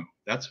Song.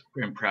 That's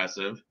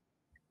impressive.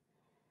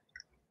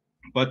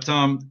 But he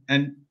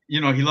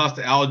lost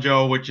to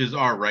Aljo, which is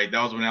all right.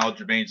 That was when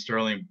Aljamain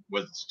Sterling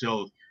was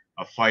still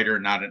a fighter,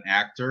 not an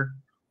actor.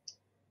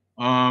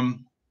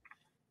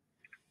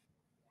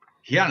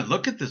 Yeah,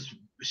 look at this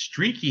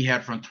streak he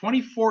had from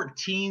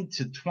 2014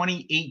 to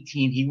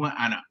 2018. He went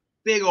on a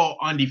big old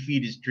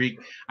undefeated streak.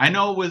 I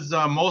know it was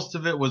most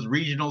of it was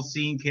regional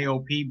scene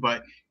KOP,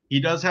 but he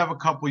does have a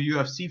couple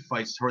UFC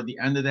fights toward the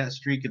end of that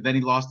streak, and then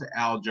he lost to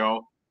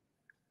Aljo.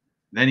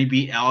 Then he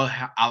beat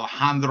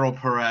Alejandro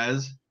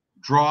Perez,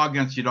 draw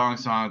against Yadong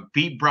Song,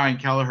 beat Brian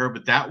Kelleher,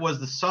 but that was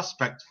the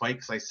suspect fight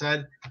because I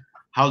said,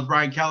 how's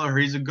Brian Kelleher?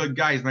 He's a good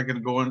guy. He's not going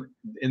to go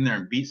in there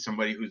and beat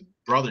somebody whose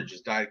brother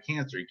just died of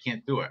cancer. He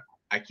can't do it.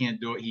 I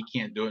can't do it. He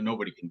can't do it.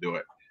 Nobody can do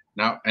it.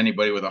 not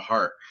anybody with a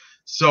heart.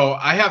 So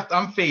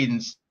I'm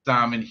fading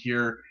Stamann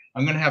here.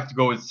 I'm gonna have to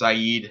go with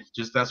Saeed.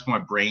 Just that's what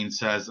my brain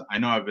says. I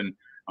know I'm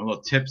a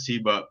little tipsy,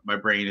 but my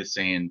brain is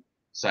saying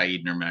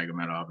Saeed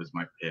Nurmagomedov is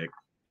my pick.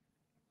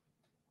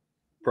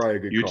 Probably a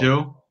good You call.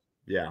 too?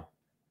 Yeah.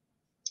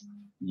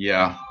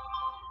 Yeah.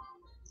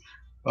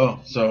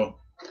 Oh, so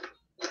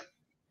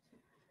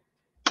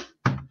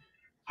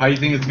how do you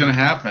think it's gonna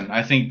happen?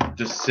 I think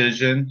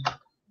decision.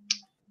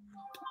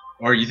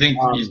 Or you think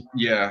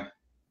yeah.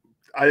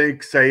 I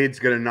think Saeed's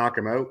gonna knock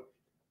him out.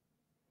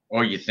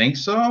 Oh, you think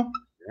so?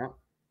 Yeah.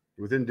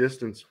 Within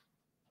distance.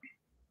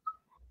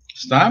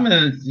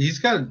 Stamann, he's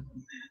got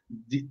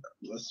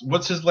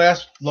what's his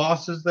last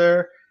losses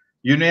there?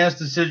 Unanimous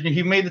decision.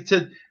 He made it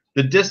to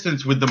the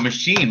distance with the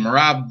machine,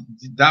 Merab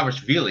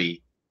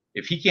Davishvili.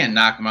 If he can't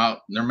knock him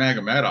out,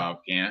 Nurmagomedov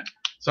can't.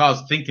 So I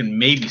was thinking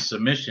maybe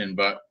submission,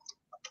 but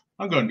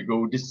I'm going to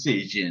go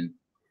decision.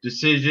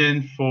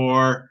 Decision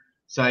for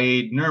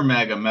Saeed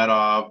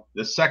Nurmagomedov,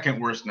 the second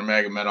worst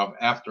Nurmagomedov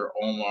after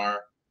Omar.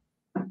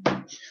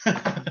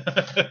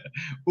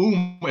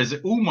 Is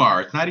it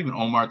Umar? It's not even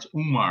Omar, it's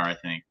Umar, I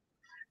think.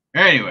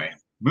 Anyway,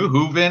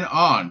 moving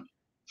on.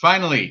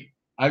 Finally,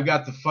 I've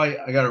got the fight.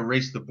 I got to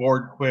erase the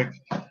board quick,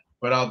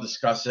 but I'll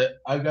discuss it.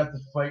 I've got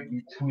the fight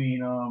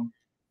between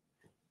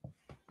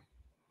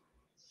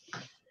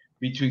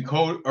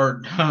Cody,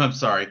 or I'm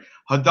sorry,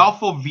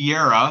 Rodolfo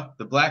Viera,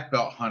 the black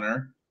belt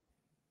hunter,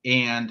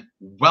 and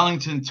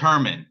Wellington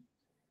Turman,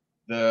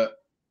 the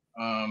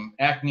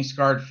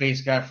acne-scarred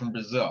face guy from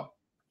Brazil.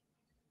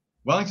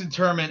 Wellington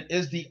Turman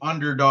is the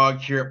underdog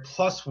here at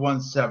plus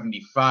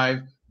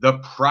 175. The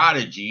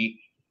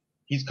prodigy.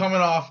 He's coming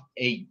off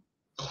a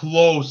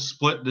close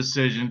split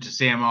decision to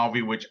Sam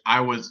Alvey, which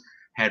I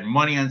had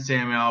money on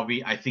Sam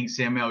Alvey. I think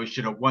Sam Alvey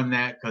should have won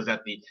that because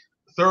at the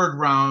third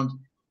round,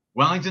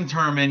 Wellington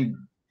Turman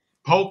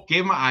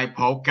gave him an eye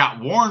poke,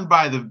 got warned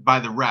by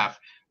the ref,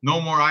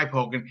 no more eye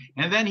poking,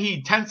 and then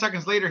 10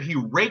 seconds later, he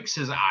rakes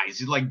his eyes.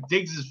 He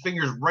digs his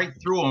fingers right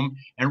through him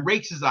and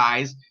rakes his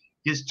eyes,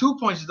 gets 2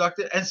 points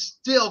deducted, and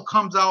still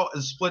comes out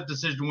as split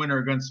decision winner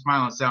against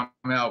Smiling Sam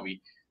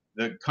Alvey,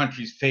 the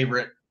country's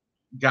favorite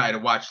guy to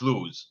watch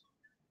lose.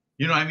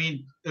 You know what I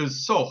mean? It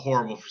was so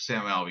horrible for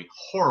Sam Alvey.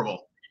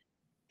 Horrible.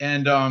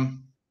 And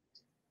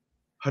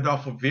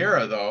Rodolfo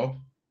Viera, though,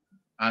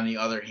 on the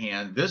other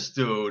hand, this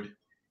dude,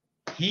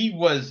 he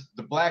was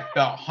the black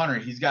belt hunter.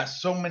 He's got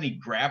so many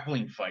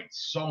grappling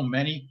fights, so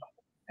many,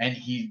 and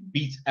he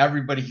beats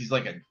everybody. He's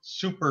like a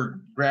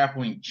super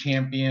grappling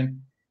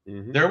champion.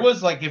 Mm-hmm. There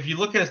was if you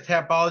look at his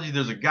Tapology,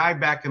 there's a guy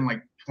back in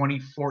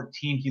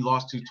 2014 he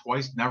lost to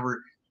twice.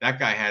 Never that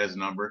guy had his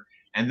number.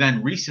 And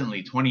then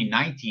recently,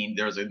 2019,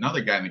 there was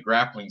another guy in the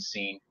grappling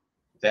scene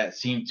that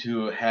seemed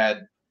to have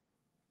had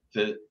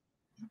the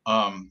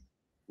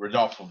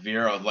Rodolfo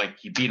Viera,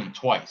 he beat him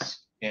twice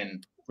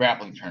in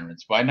grappling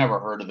tournaments. But I never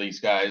heard of these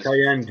guys.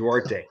 Cayenne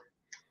Duarte.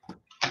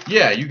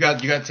 Yeah, you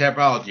got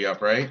Tapology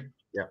up, right?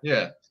 Yeah.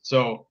 Yeah.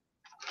 So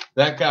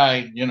that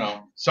guy,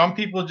 some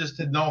people just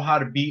didn't know how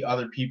to beat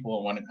other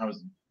people when it comes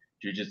to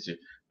jiu-jitsu.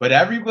 But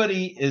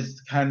everybody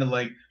is kind of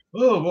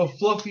oh, well,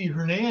 Fluffy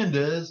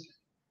Hernandez,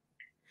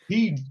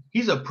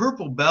 he's a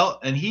purple belt,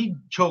 and he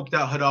choked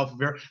out Rodolfo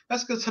Viera.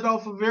 That's because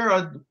Rodolfo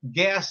Viera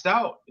gassed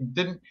out.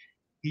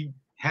 He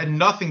had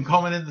nothing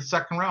coming in the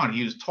second round.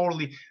 He was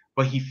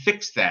but he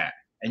fixed that.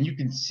 And you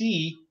can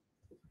see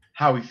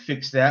how he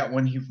fixed that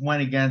when he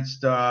went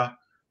against,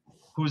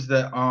 who's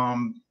the,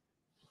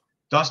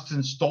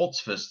 Dustin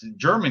Stoltzfus, the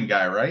German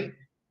guy, right?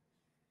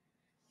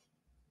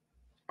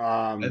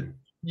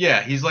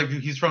 Yeah,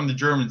 he's from the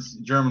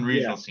German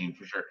regional scene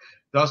for sure.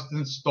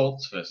 Dustin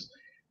Stoltzfus.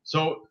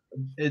 So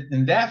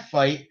in that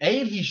fight,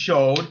 he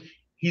showed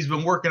he's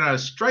been working on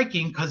his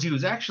striking because he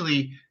was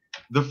actually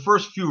the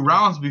first few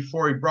rounds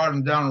before he brought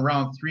him down in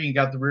round 3 and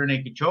got the rear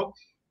naked choke.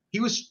 He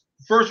was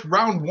first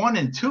round 1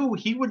 and 2.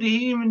 He didn't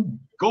even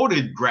go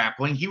to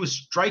grappling. He was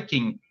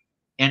striking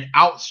and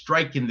out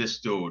striking this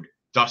dude,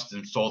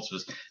 Dustin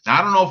Stoltzfus. Now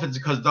I don't know if it's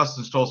because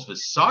Dustin Stoltzfus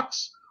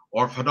sucks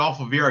or if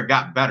Rodolfo Viera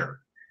got better.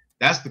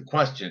 That's the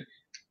question.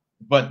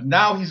 But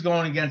now he's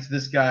going against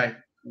this guy,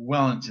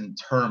 Wellington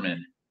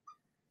Turman.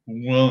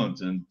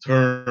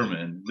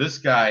 This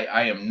guy,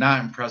 I am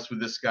not impressed with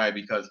this guy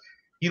because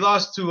he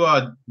lost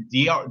to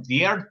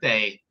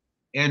Diarte,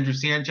 Andrew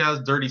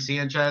Sanchez, Dirty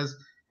Sanchez.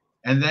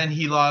 And then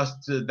he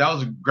lost that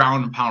was a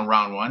ground and pound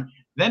round 1.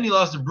 Then he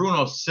lost to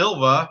Bruno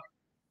Silva,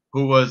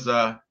 who was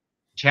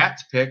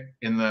Chat's pick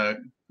in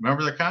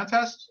remember the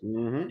contest?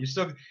 Mm-hmm.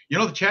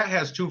 The Chat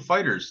has 2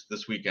 fighters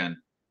this weekend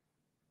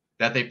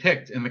that they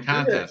picked in the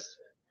contest.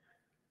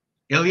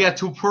 Ilya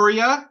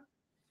Tupuria,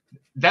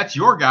 that's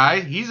your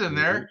guy. He's in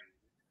there.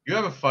 You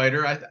have a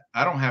fighter.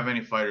 I don't have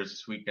any fighters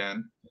this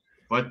weekend,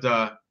 but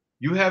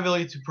you have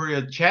Ilya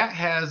Tupuria. Chat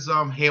has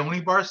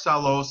Heoni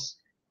Barcelos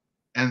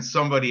and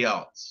somebody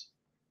else.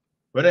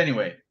 But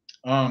anyway,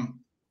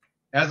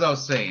 as I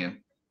was saying,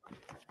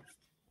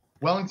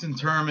 Wellington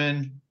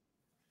Turman,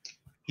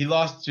 he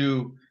lost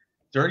to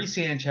Dirty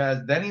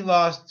Sanchez. Then he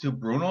lost to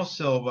Bruno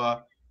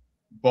Silva,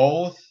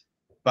 both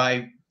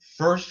by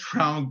first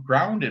round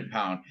ground and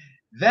pound.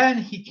 Then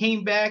he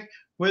came back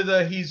with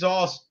he's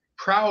all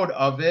proud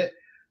of it.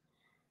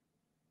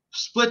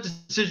 Split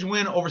decision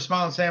win over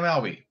Smiling Sam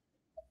Alvey.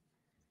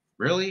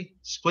 Really?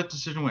 Split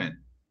decision win.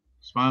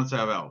 Smiling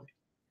Sam Alvey.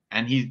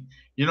 And he,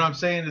 you know what I'm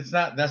saying?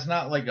 That's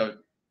not like a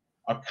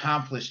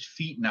accomplished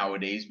feat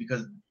nowadays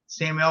because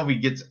Sam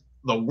Alvey gets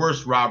the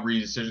worst robbery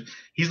decision.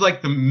 He's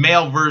like the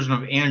male version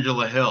of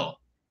Angela Hill.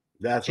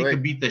 That's she right.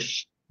 Could beat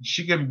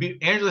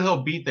Angela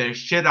Hill beat the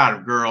shit out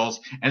of girls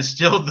and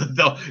still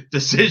the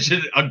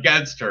decision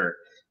against her.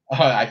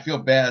 I feel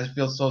bad. I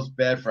feel so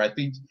bad for her. I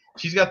think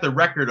she's got the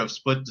record of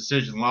split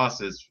decision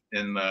losses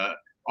in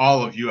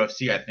all of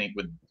UFC. I think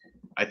with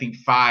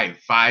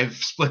five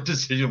split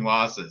decision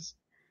losses.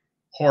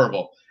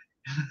 Horrible.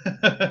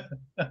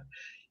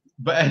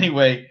 But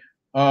anyway,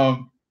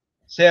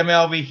 Sam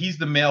Alvey, he's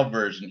the male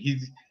version.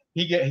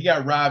 He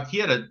got robbed. He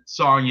had a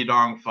Song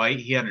Yadong fight.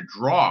 He had a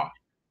draw.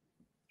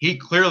 He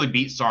clearly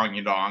beat Song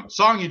Yadong.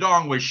 Song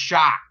Yadong was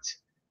shocked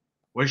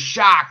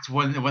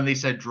when they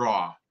said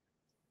draw.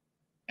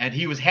 And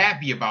he was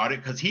happy about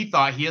it because he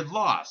thought he had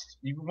lost.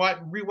 You can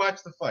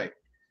rewatch the fight.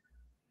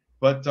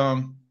 But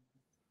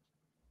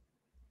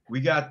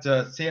we got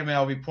Sam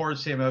Alvey, poor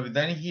Sam Alvey.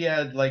 Then he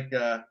had like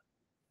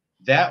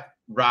that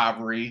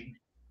robbery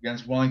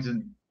against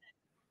Wellington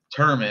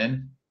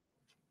Turman.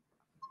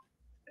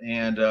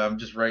 And I'm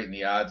just writing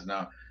the odds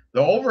now.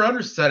 The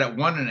over-under set at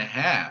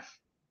 1.5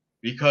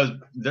 because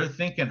they're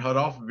thinking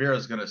Rodolfo Viera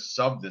is going to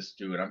sub this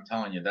dude. I'm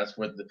telling you, that's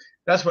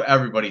what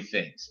everybody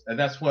thinks. And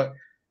that's what,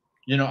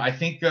 you know, I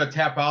think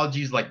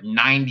Tapology is like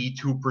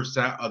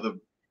 92% of the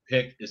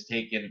pick is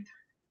taking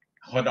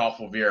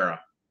Rodolfo Viera.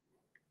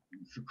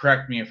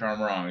 Correct me if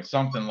I'm wrong. It's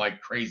something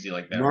like crazy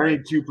like that.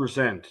 92%.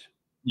 Right?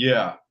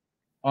 Yeah.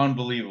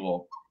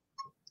 Unbelievable.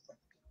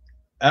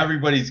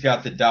 Everybody's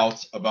got the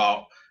doubts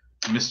about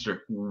Mr.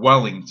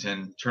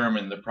 Wellington,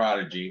 Turman, the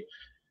prodigy.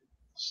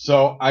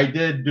 So I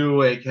did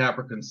do a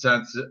Capra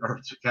consensus or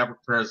Capra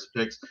comparison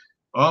picks.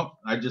 Oh,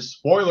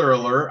 spoiler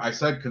alert. I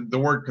said the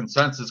word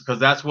consensus because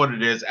that's what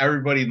it is.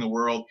 Everybody in the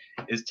world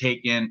is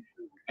taking.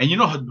 And you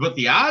know what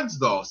the odds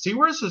though? See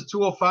where it says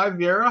 205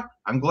 Viera?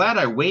 I'm glad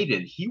I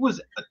waited. He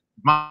was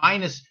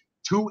minus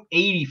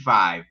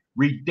 285.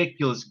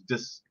 Ridiculous,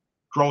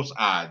 gross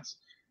odds.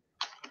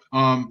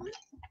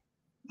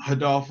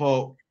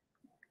 Rodolfo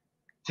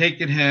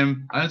taking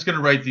him. I'm just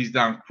gonna write these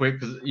down quick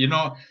because you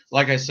know,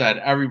 like I said,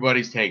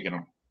 everybody's taking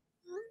him.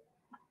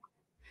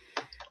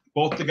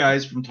 Both the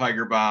guys from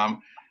Tiger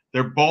Bomb.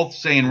 They're both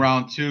saying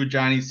round 2.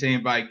 Johnny's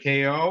saying by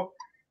KO.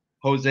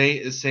 Jose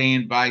is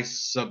saying by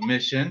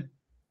submission.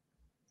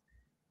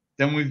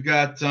 Then we've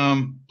got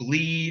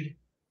Bleed,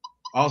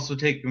 also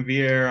taking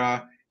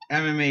Viera.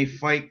 MMA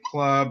Fight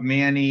Club,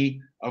 Manny,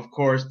 of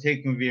course,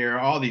 taking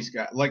Viera. All these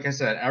guys. Like I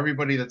said,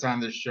 everybody that's on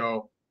this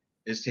show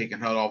is taking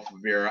Rodolfo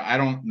Viera. I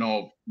don't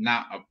know,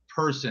 not a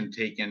person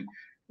taking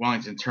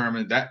Wellington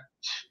Turman. That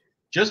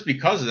just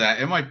because of that,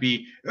 it might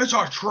be it's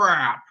a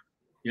trap.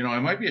 You know,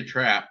 it might be a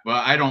trap,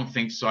 but I don't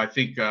think so. I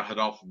think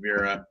Rodolfo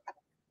Viera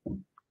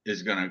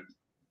is gonna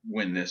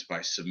win this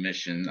by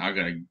submission. I'm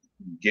gonna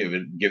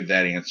give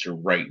that answer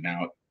right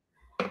now.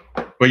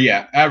 But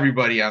yeah,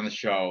 everybody on this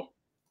show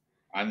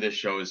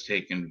is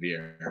taking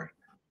Viera.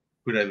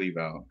 Who did I leave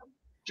out?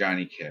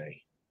 Johnny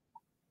K.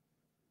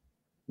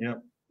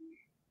 Yep.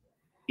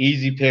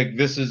 Easy pick.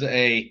 This is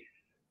a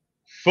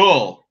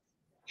full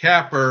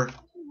capper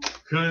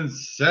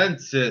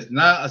consensus.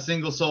 Not a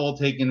single soul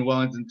taking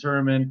Wellington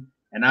Turman,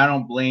 and I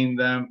don't blame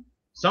them.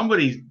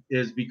 Somebody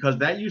is because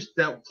that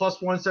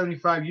plus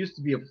 175 used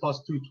to be a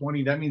plus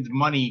 220. That means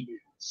money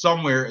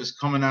somewhere is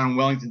coming on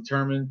Wellington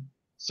Turman.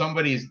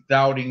 Somebody is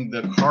doubting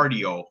the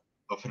cardio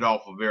of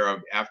Rodolfo Viera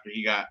after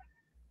he got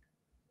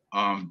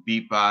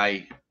beat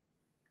by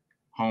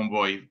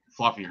homeboy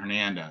Fluffy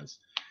Hernandez.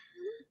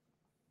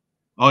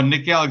 Oh,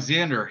 Nick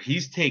Alexander,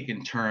 he's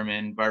taken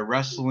Turman by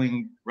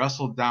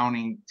wrestle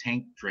downing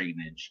tank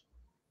drainage.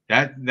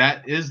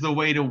 That is the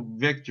way to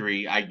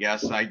victory, I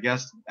guess. I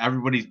guess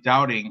everybody's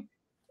doubting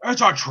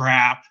it's a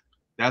trap.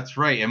 That's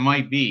right. It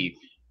might be.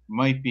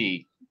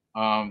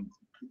 Rodolfo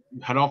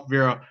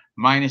Viera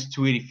minus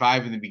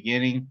 285 in the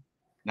beginning.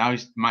 Now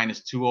he's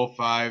minus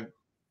 205.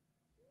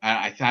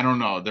 I don't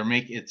know.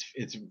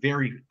 It's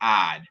very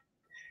odd.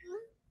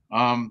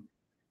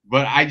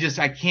 But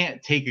I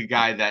can't take a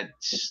guy that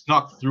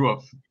snuck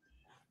through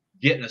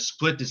getting a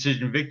split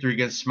decision victory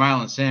against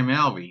Smiling Sam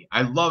Alvey.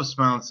 I love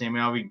Smiling Sam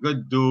Alvey.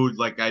 Good dude.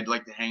 Like I'd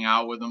like to hang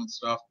out with him and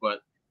stuff, but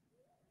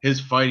his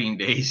fighting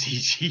days,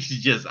 he's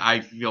just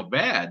I feel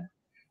bad.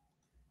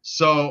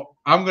 So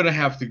I'm gonna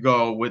have to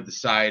go with the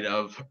side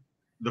of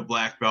the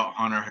black belt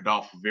hunter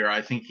Rodolfo Viera.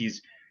 I think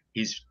he's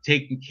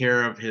taking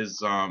care of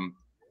his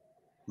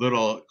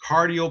little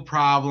cardio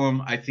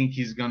problem. I think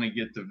he's gonna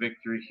get the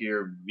victory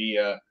here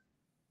via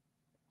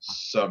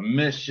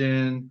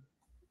submission.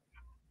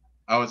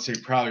 I would say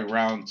probably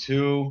round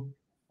 2.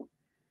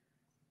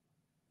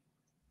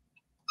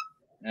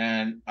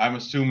 And I'm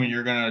assuming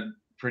you're gonna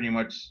pretty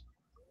much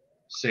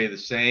say the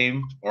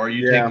same, or are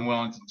you taking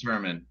Wellington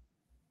Turman?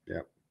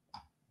 Yep.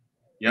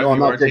 Yep, No, I'm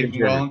you not are taking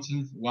taking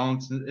Turman.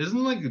 Wellington.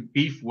 Isn't like a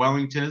beef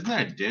Wellington? Isn't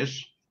that a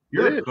dish?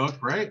 You're It a is.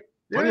 cook, right?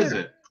 Yeah, What is yeah.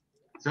 it?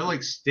 Is that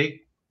like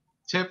steak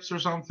tips or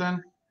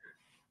something?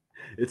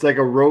 It's like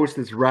a roast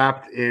that's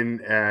wrapped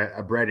in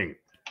a breading.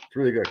 It's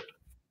really good.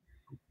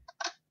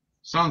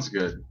 Sounds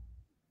good.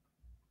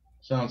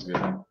 Sounds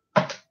good.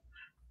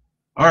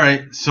 All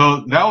right,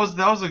 so that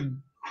was a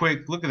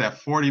quick look at that.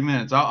 40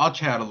 minutes. I'll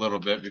chat a little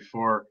bit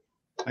before.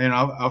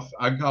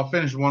 I'll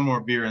finish one more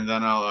beer and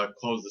then I'll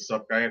close this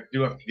up. I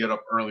do have to get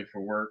up early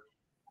for work,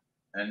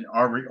 and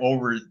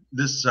over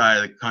this side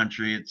of the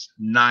country it's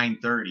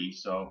 9:30.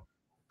 So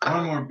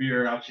one more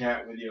beer. I'll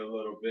chat with you a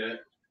little bit,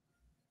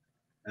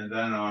 and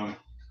then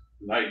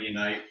nighty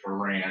night for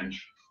Ranj.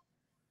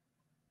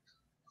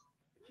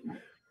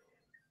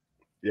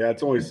 Yeah,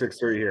 it's only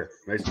 6:30 here.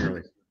 Nice and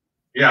early.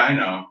 Yeah, I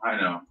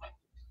know.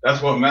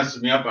 That's what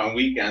messes me up on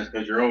weekends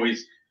because you're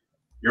always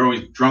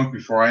drunk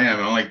before I am.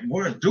 I'm like,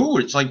 what,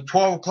 dude? It's like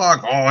 12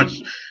 o'clock. Oh,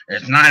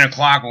 it's 9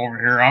 o'clock over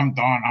here. I'm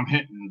done. I'm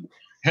hitting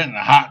the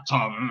hot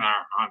tub.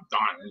 I'm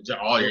done. It's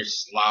all your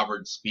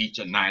slobbered speech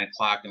at 9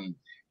 o'clock at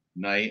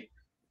night.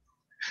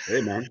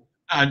 Hey, man.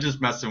 I'm just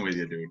messing with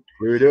you, dude.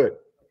 We do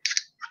it.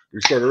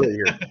 We start early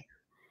here.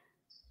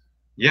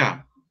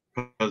 Yeah,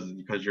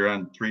 because you're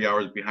on 3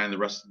 hours behind the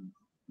rest of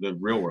the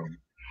real world.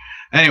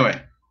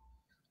 Anyway.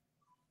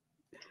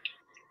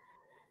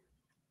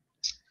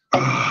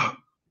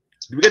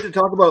 Did we get to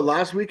talk about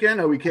last weekend?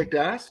 How we kicked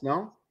ass?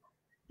 No?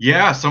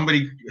 Yeah,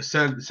 somebody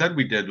said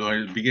we did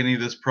at the beginning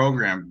of this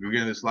program,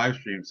 beginning of this live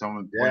stream.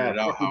 Someone pointed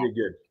out how. We did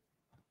good.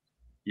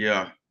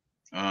 Yeah.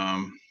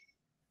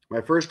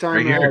 My first time.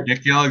 Right here,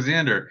 Nicky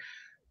Alexander.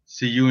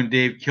 See, you and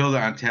Dave killed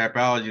it on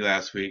Tapology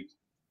last week.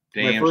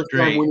 My first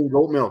time winning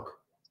goat milk,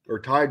 or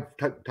tied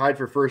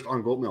for first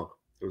on goat milk.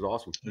 It was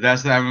awesome.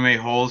 That's the MMA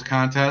holes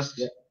contest.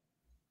 Yeah.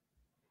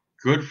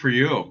 Good for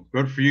you.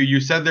 Good for you. You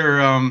said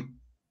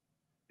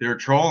they're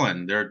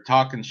trolling. They're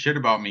talking shit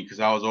about me because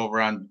I was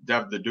over on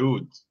Dev the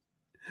Dudes.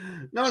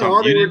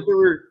 No,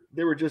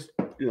 they were just,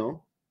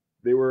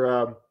 they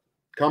were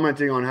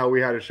commenting on how we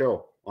had a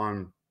show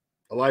on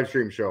a live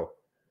stream show.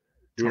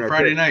 Doing on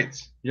Friday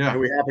nights. Yeah. And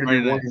we happened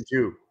to be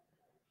 1-2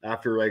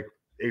 after like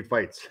 8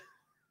 fights.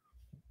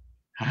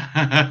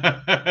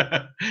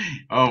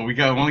 Oh, we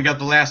only got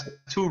the last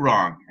 2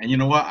 wrong. And you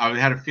know what? I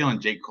had a feeling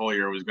Jake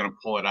Collier was going to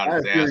pull it out of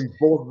his ass.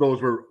 Both of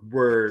those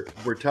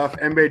were tough.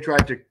 Mbe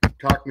tried to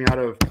talk me out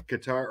of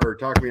Qatar or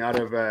talk me out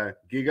of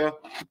Giga.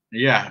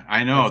 Yeah,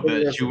 I know.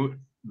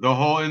 The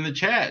whole in the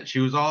chat, she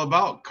was all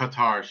about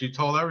Qatar. She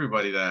told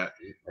everybody that.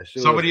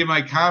 Somebody in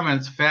my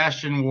comments,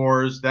 Fashion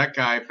Wars, that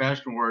guy,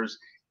 Fashion Wars,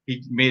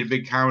 he made a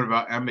big comment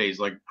about Mbe. He's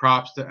like,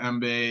 props to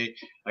Mbe.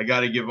 I got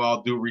to give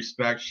all due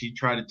respect. She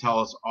tried to tell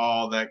us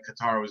all that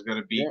Qatar was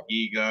going to beat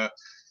Giga.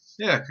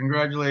 Yeah,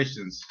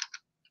 congratulations.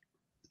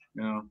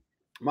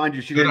 Mind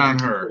you, she good didn't on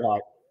do her. Too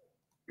hot.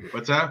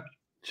 What's that?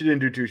 She didn't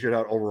do too shit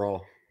out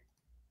overall.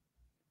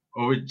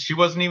 Oh, she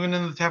wasn't even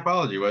in the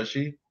Tapology, was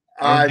she?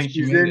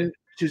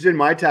 She's in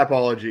my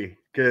Tapology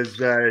because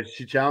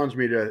she challenged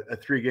me to a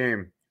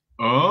 3-game.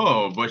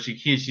 Oh, but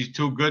she's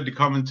too good to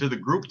come into the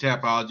group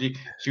Tapology.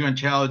 She's gonna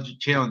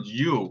challenge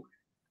you.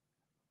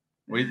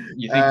 Wait,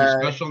 you think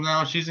you're special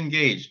now? She's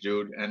engaged,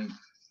 dude, and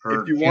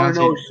her. If you want to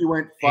know, she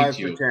went 5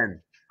 for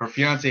 10. Her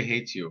fiance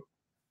hates you.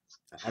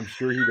 I'm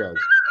sure he does.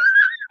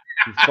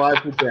 He's 5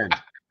 for 10.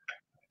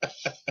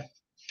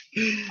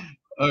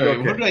 All right, okay.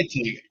 What did I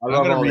take?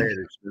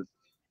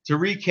 To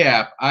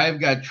recap,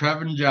 I've got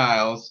Trevin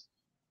Giles.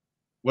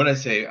 What did I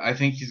say? I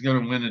think he's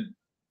going to win a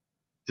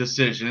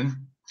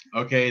decision.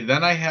 Okay,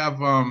 then I have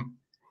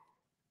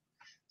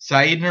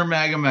Said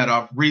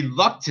Nurmagomedov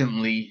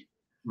reluctantly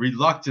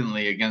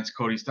against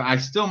Cody Stamann. I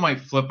still might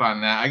flip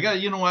on that. I got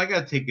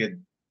to take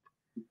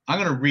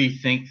I'm going to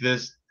rethink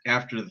this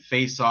after the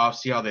face-off,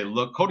 see how they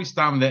look. Cody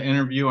Stamann, that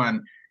interview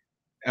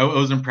it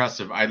was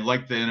impressive. I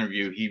liked the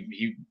interview.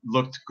 He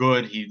looked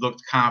good. He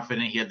looked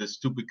confident. He had the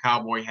stupid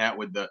cowboy hat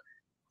with the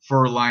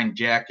fur-lined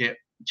jacket.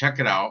 Check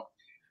it out.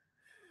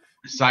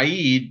 Said,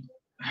 I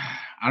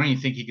don't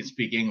even think he can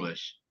speak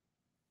English.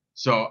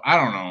 So I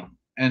don't know.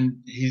 And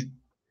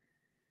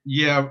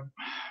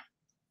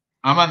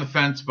I'm on the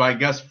fence, but I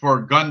guess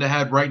for gun to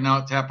head right now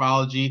at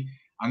Tapology,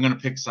 I'm going to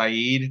pick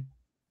Said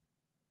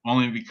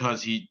only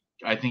because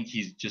I think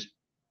he's just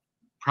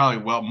probably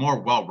more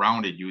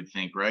well-rounded, you would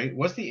think, right?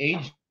 What's the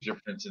age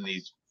difference in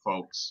these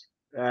folks?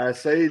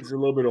 Said's a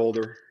little bit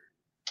older.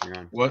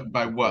 What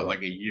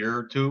like a year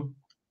or 2?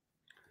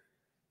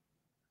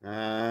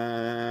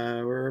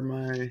 Where am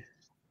I?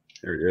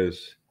 There it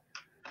is.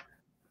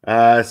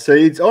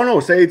 Said's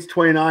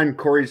 29,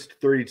 Corey's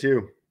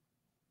 32.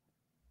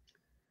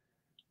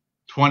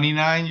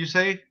 29, you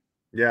say?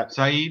 Yeah.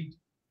 Said?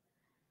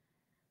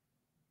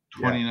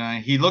 29. Yeah.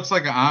 He looks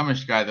like an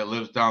Amish guy that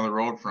lives down the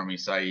road from me,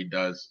 Said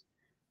does.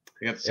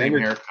 They got the same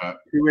haircut.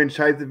 2-inch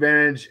height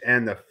advantage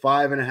and the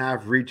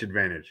 5.5 reach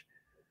advantage.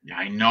 Yeah,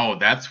 I know.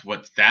 That's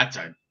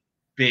a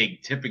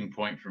big tipping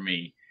point for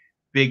me.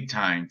 Big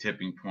time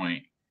tipping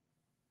point.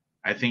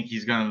 I think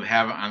he's going to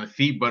have it on the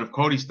feet. But if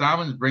Cody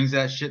Stamann brings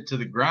that shit to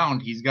the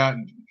ground,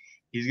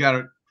 he's got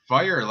a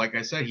fire. Like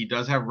I said, he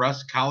does have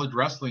college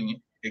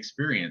wrestling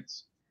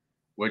experience,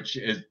 which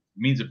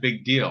means a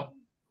big deal.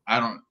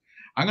 I'm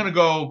going to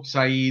go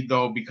Saeed,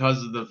 though,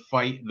 because of the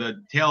fight,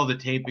 the tail of the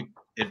tape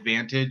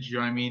advantage, you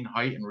know what I mean?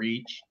 Height and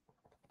reach.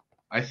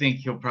 I think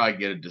he'll probably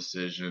get a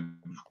decision.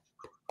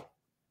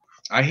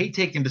 I hate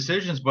taking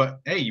decisions,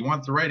 but hey, you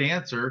want the right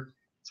answer.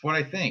 It's what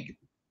I think.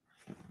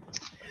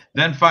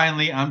 Then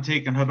finally, I'm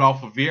taking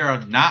Rodolfo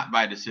Viera, not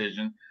by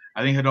decision.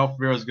 I think Rodolfo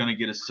Viera is going to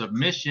get a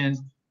submission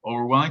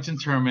over Wellington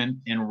Turman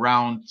in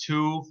round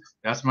 2.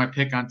 That's my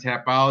pick on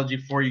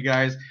Tapology for you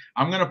guys.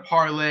 I'm going to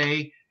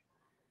parlay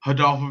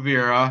Rodolfo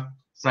Viera,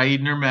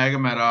 Saeed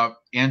Nurmagomedov,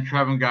 and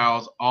Trevin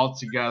Giles all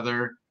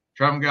together.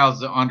 Trevin Giles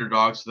is the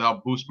underdog, so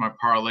that'll boost my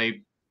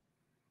parlay.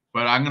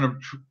 But I'm going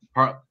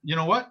to, you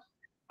know what?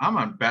 I'm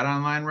on Bet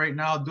Online right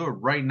now. I'll do it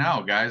right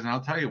now, guys, and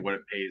I'll tell you what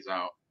it pays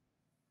out.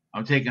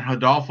 I'm taking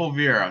Rodolfo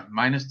Viera,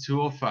 minus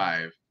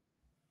 205.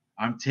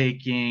 I'm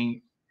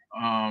taking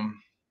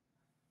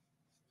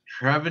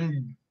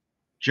Trevin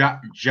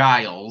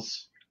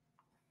Giles,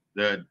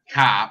 the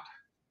cop.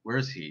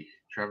 Where's he?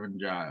 Trevin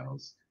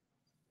Giles.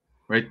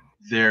 Right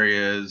there he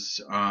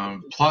is.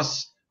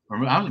 Plus,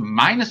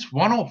 minus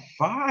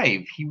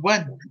 105. He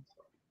went.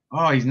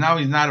 Oh, he's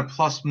not a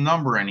plus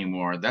number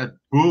anymore. That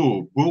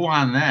boo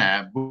on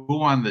that. Boo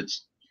on the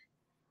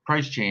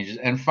price changes.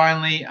 And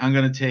finally, I'm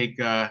gonna take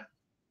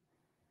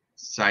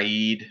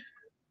Saeed.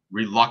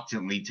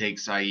 Reluctantly take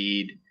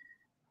Saeed.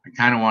 I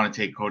kind of want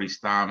to take Cody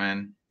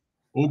Stamann.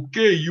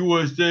 Okay,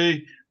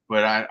 USA,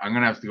 but I'm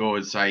gonna have to go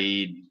with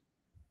Saeed.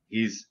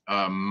 He's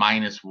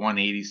minus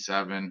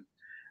 187.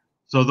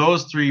 So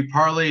those three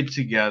parlayed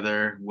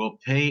together will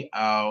pay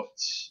out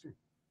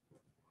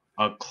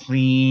a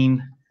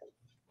clean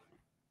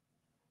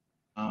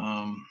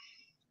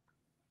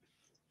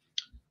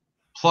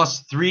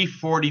plus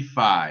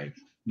 345.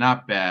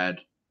 Not bad.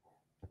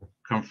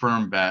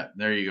 Confirm bet.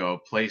 There you go.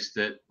 Placed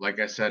it. Like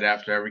I said,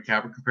 after every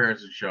Capper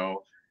comparison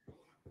show,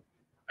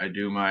 I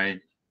do my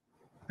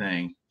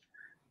thing.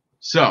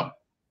 So,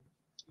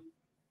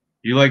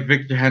 you like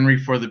Victor Henry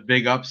for the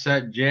big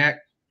upset, Jack?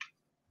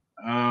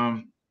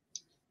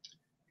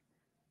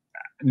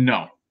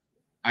 No.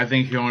 I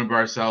think Joey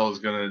Barcelo is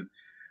going to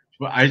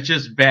 – it's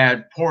just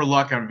bad. Poor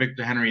luck on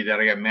Victor Henry that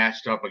I got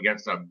matched up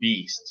against a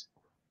beast.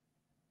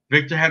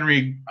 Victor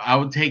Henry, I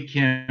would take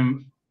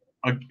him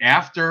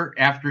after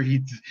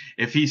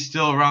if he's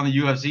still around the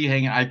UFC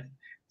hanging.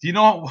 Do you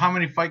know how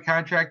many fight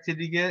contracts did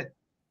he get?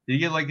 Did he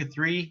get like a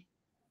 3?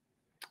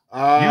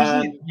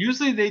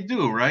 Usually they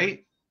do,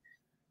 right?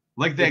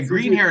 Like that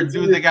green-haired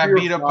dude that got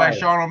beat up by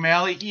Sean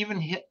O'Malley.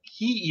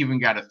 He even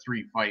got a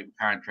 3-fight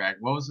contract.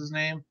 What was his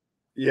name?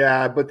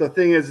 Yeah, but the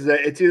thing is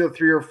that it's either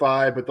 3 or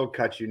 5, but they'll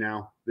cut you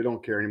now. They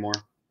don't care anymore.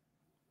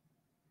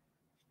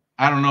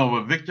 I don't know,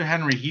 but Victor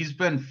Henry, he's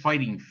been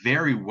fighting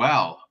very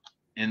well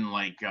in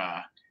like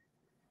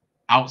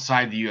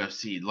outside the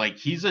UFC. Like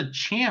he's a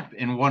champ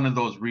in one of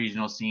those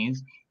regional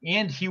scenes,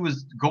 and he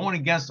was going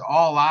against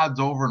all odds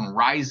over in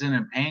Ryzen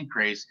and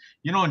Pancrase.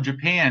 You know, in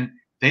Japan,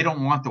 they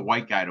don't want the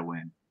white guy to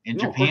win. In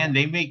Japan,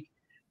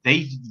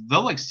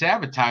 they'll like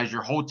sabotage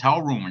your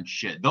hotel room and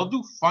shit. They'll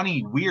do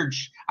funny, weird.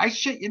 I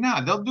shit you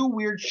not. They'll do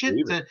weird shit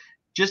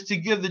just to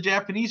give the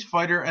Japanese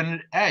fighter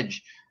an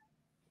edge.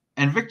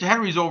 And Victor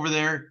Henry's over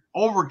there,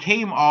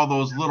 overcame all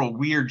those little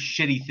weird,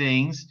 shitty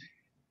things,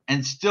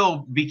 and still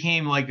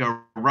became like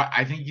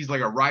I think he's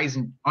like a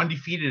Ryzen,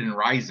 undefeated in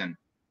Ryzen,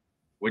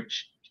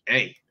 which,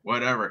 hey,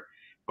 whatever.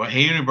 But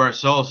Hayden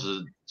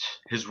Barcelos,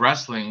 his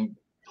wrestling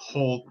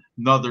whole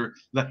nother.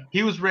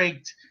 He was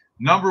ranked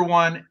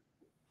 #1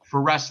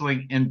 for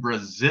wrestling in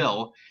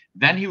Brazil.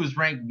 Then he was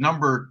ranked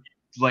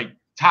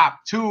top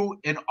 2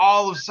 in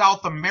all of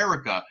South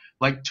America,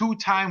 like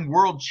 2-time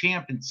world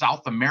champ in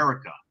South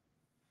America.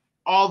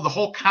 The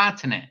whole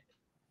continent.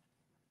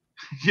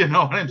 You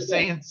know what I'm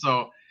saying?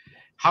 So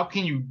how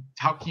can you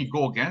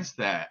go against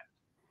that?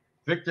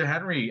 Victor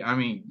Henry, I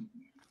mean,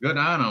 good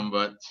on him,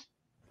 but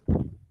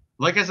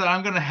like I said,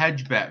 I'm gonna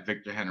hedge bet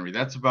Victor Henry.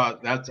 That's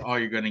all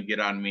you're gonna get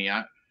on me.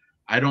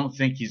 I don't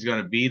think he's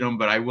gonna beat him,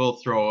 but I will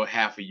throw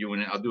half a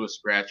unit. I'll do a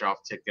scratch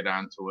off ticket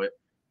onto it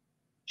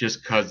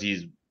just because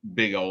he's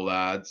big old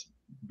odds,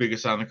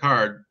 biggest on the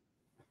card.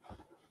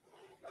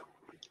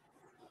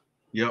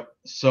 Yep.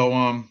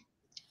 So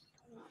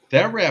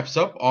that wraps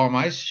up all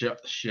my shit.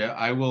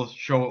 I will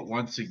show it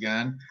once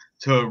again.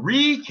 To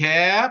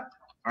recap,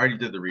 I already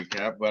did the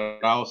recap, but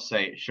I'll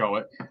show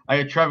it. I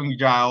had Trevin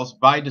Giles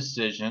by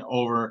decision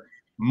over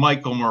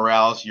Michael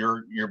Morales,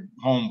 your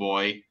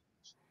homeboy.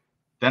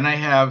 Then I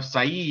have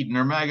Saeed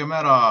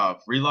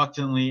Nurmagomedov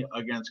reluctantly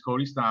against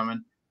Cody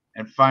Stamann.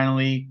 And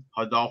finally,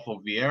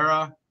 Rodolfo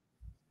Viera,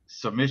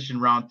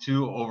 submission round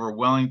 2 over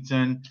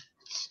Wellington,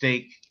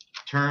 steak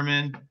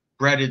Turman.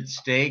 Breaded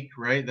steak,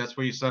 right? That's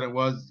what you said it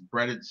was.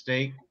 Breaded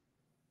steak.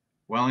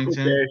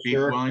 Wellington, okay, beef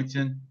sure.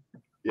 Wellington.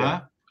 Yeah.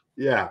 Huh?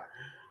 Yeah.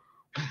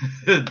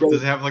 Does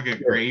it have like a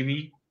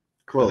gravy?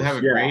 Close. Does it have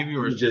a gravy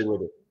or is just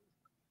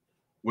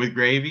with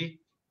gravy?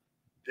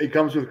 It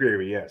comes with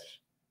gravy, yes.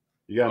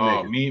 You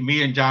gotta make it.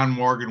 Me and John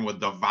Morgan would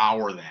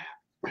devour that.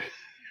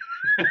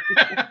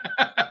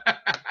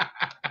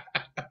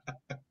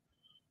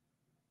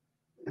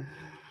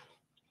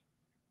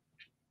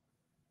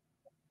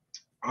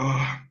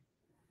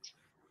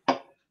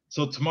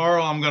 So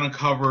tomorrow I'm gonna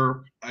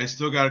cover. I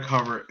still gotta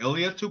cover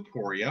Ilia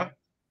Topuria.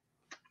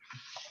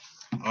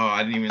 Oh,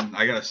 I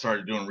gotta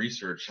start doing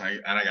research. I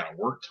gotta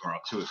work tomorrow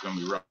too. It's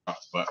gonna be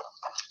rough, but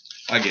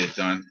I get it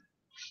done.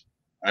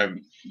 I have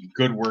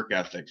good work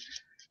ethic.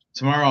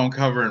 Tomorrow I'm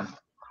covering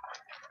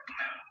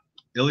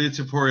Ilia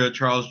Topuria,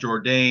 Charles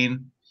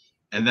Jourdain,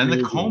 and then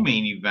the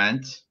co-main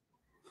event,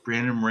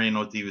 Brandon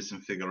Moreno, Davis,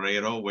 and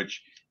Figueiredo,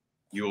 which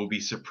you will be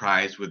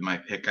surprised with my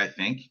pick, I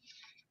think.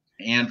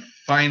 And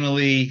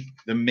finally,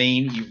 the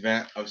main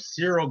event of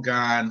Cyril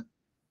Gane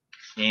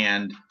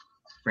and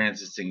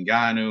Francis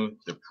Ngannou,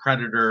 the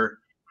Predator,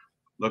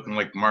 looking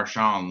like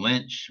Marshawn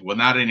Lynch. Well,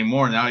 not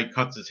anymore. Now he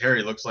cuts his hair.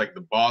 He looks like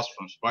the boss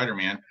from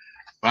Spider-Man.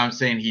 But I'm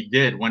saying he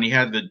did. When he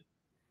had the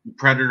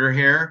Predator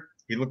hair,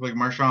 he looked like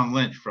Marshawn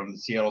Lynch from the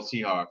Seattle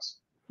Seahawks.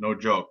 No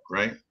joke,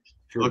 right?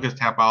 True. Look at his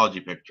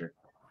Tapology picture.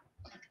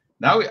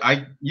 Now,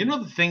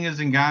 the thing is,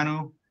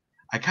 Ngannou,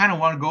 I kind of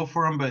want to go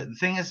for him, but the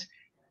thing is,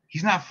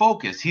 he's not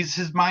focused.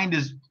 His mind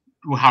is,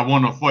 I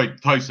want to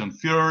fight Tyson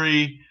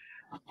Fury.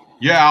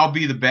 Yeah, I'll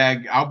be the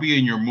bag. I'll be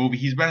in your movie.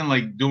 He's been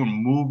like doing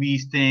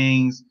movies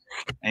things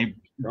and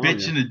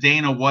bitching to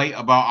Dana White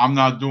about I'm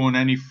not doing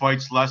any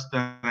fights less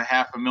than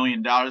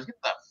 $500,000. Get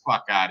the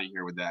fuck out of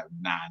here with that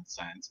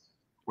nonsense.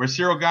 Where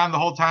Cyril Gane the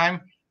whole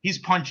time, he's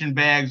punching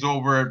bags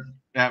over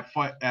at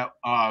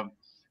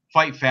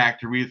Fight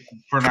Factory with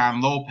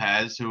Fernand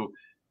Lopez, who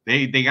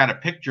they got a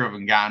picture of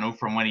Ngannou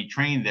from when he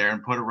trained there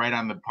and put it right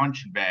on the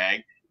punching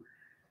bag.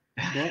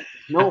 Yeah.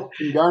 No,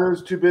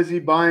 Ngannou's too busy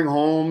buying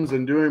homes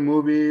and doing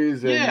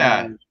movies. And,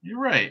 yeah, you're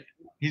right.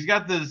 He's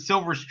got the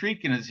silver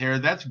streak in his hair.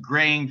 That's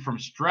graying from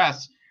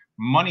stress,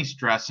 money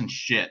stress, and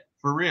shit.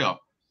 For real.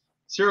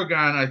 Cyril Gane,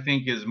 I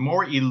think, is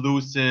more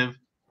elusive.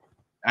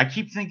 I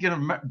keep thinking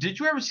of. Did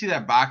you ever see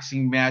that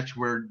boxing match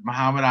where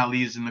Muhammad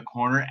Ali is in the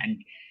corner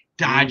and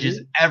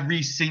dodges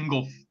every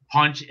single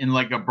punch in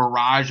like a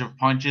barrage of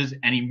punches,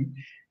 and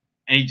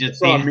he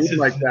just I saw a meme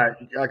like that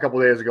a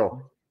couple of days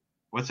ago.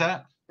 What's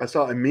that? I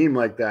saw a meme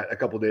like that a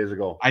couple of days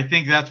ago. I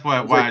think that's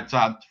why it's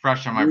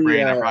fresh on my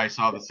brain. I probably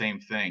saw the same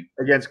thing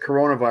against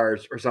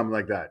coronavirus or something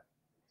like that.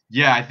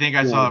 Yeah, I think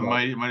I saw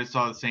might have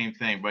saw the same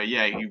thing, but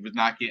yeah, he was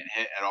not getting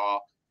hit at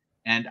all.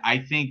 And I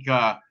think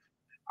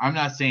I'm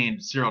not saying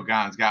Cyril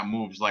Gane's got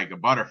moves like a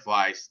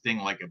butterfly, sting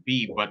like a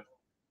bee, but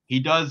he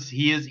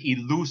is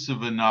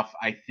elusive enough,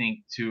 I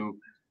think, to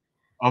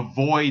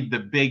avoid the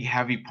big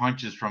heavy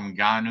punches from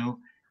Ngannou.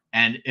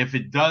 And if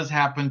it does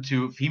happen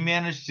if he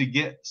managed to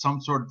get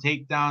some sort of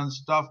takedown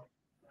stuff,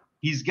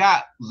 he's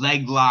got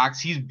leg locks.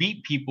 He's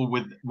beat people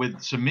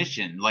with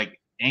submission, like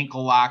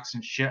ankle locks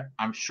and shit.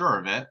 I'm sure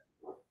of it.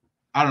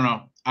 I don't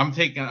know. I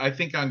think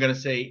I'm going to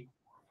say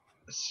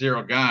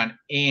Cyril Gane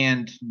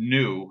and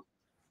new.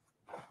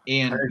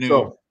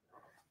 So.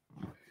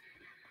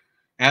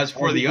 As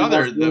for the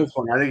other, I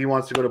think he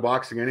wants to go to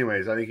boxing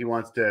anyways. I think he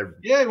wants to.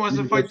 Yeah, he wants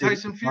to fight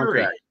Tyson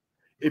Fury.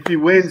 If he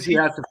wins, he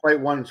has to fight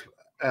once.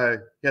 He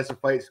has to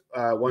fight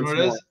once more. You know what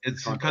it is?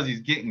 It's because he's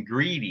getting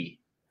greedy.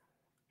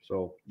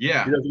 So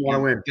yeah, he doesn't want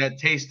to win. That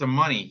taste of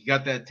money. He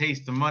got that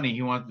taste of money.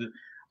 He wants to.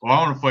 Well, I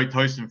want to fight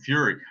Tyson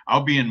Fury.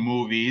 I'll be in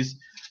movies.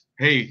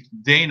 Hey,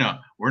 Dana,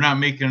 we're not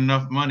making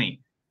enough money.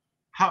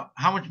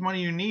 How much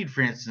money you need,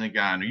 Francis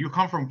Ngannou? You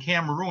come from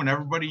Cameroon.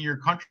 Everybody in your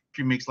country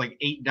makes like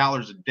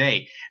 $8 a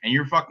day, and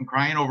you're fucking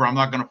crying over I'm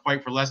not going to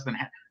fight for less than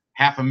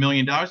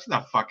 $500,000. Get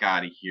the fuck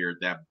out of here,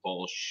 that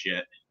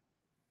bullshit.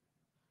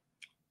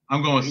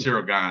 I'm going with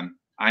Cyril Gane.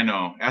 I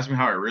know. Ask me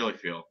how I really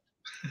feel.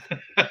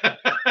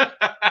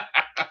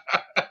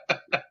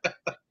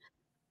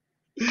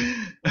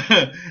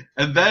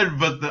 And then,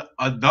 but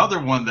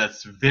another one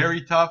that's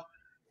very tough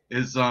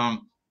is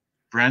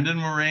Brandon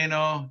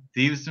Moreno,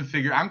 Davison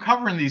Figueiredo. I'm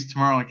covering these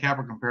tomorrow in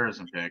Capper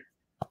Comparison Pick,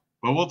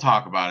 but we'll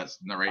talk about it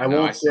right now. I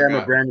won't say I'm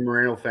a Brandon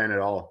Moreno fan at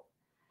all.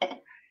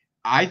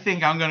 I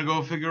think I'm going to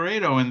go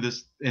Figueiredo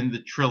in the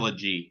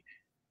trilogy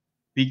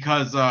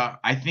because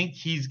I think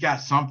he's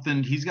got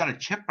something. He's got a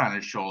chip on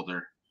his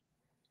shoulder.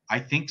 I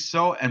think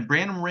so. And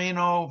Brandon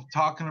Moreno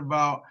talking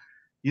about,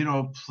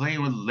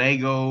 playing with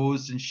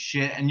Legos and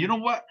shit. And you know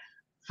what?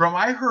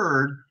 I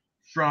heard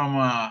from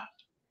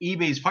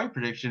eBay's fight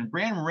prediction,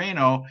 Brandon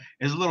Moreno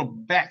is a little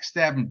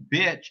backstabbing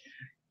bitch.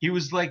 He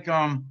was like,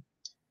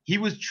 he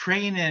was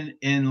training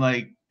in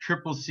like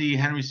Triple C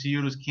Henry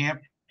Cejudo's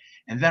camp,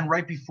 and then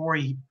right before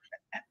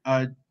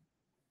Henry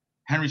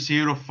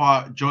Cejudo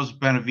fought Joseph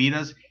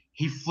Benavidez,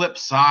 he flipped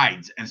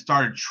sides and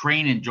started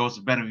training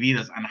Joseph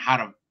Benavidez on how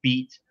to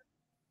beat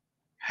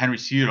Henry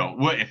Cejudo.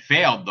 Well, it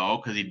failed though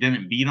because he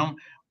didn't beat him.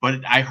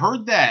 But I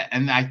heard that,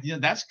 and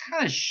that's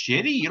kind of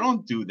shitty. You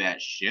don't do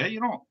that shit. You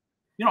don't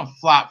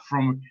flop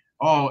from,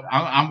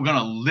 I'm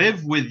gonna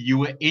live with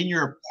you in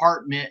your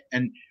apartment,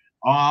 and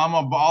I'm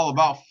all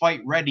about fight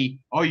ready.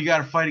 Oh, you got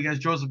to fight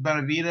against Joseph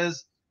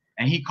Benavidez.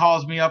 and he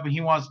calls me up and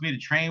he wants me to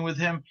train with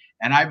him,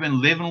 and I've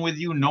been living with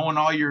you, knowing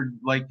all your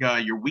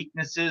your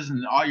weaknesses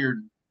and all your,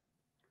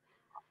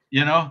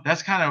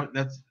 that's I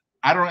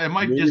don't know. It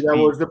might Maybe just that be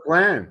was the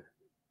plan.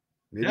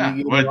 Maybe yeah. he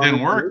gave Well, the it wrong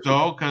didn't work information.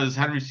 though because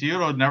Henry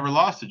Cejudo never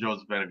lost to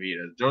Joseph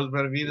Benavidez. Joseph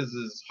Benavidez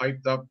is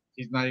hyped up.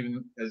 He's not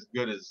even as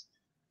good as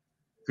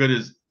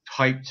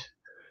hyped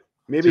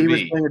Maybe to he was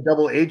be. playing a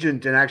double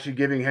agent and actually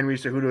giving Henry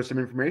Cejudo some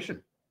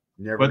information.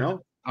 You never But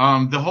know.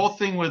 the whole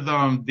thing with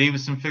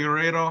Davison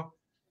Figueiredo,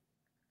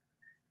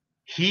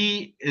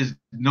 he is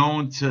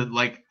known to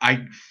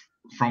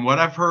from what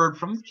I've heard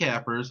from the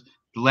cappers,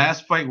 the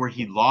last fight where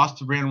he lost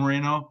to Brandon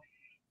Moreno,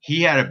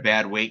 he had a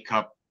bad weight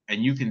cut,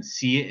 and you can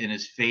see it in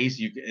his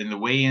face. In the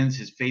weigh-ins,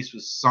 his face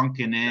was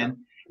sunken in,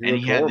 and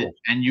he had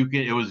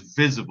it was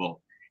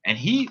visible. And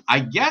I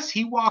guess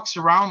he walks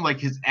around like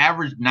his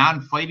average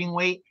non-fighting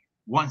weight,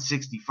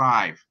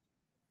 165,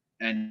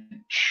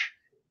 and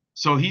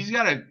so he's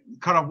got to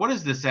cut off. What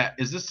is this at?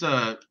 Is this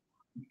a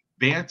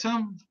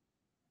bantamweight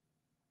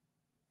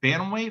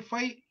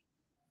fight?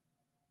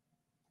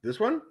 This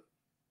one?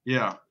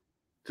 Yeah.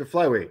 It's a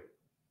flyweight.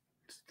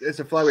 It's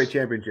a flyweight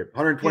championship.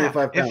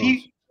 125 pounds.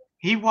 If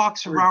he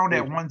walks around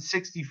at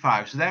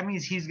 165, so that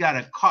means he's got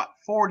to cut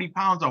 40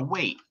 pounds of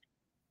weight.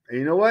 And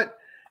you know what?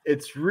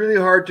 It's really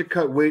hard to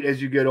cut weight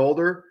as you get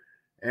older,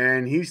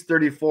 and he's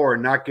 34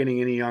 and not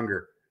getting any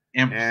younger.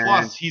 And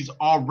plus, he's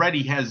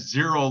already has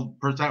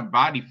 0%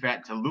 body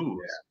fat to lose.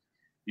 Yeah.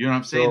 You know what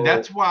I'm saying? So,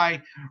 that's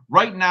why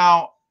right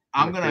now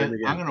I'm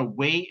gonna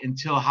wait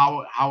until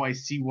how I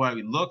see what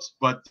he looks,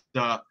 but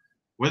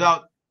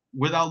without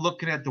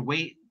looking at the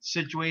weight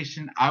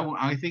situation,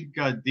 I think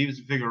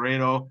Davison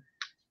Figueiredo,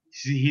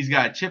 he's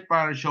got a chip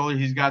on his shoulder.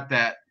 He's got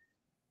that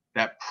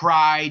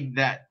pride,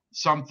 that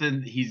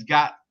something he's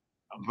got.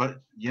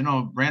 But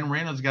Brandon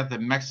Moreno's got the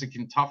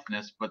Mexican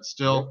toughness, but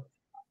still,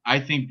 I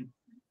think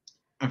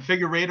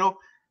Figueiredo,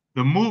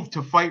 the move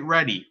to fight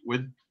ready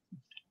with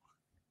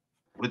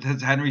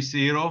his Henry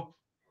Cejudo,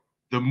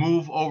 the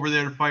move over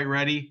there to fight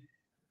ready.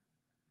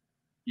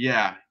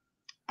 Yeah,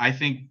 I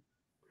think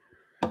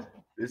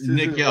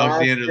Nick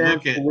Alexander.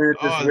 Look at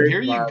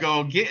here you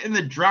go, get in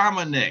the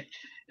drama, Nick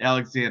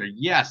Alexander.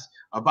 Yes,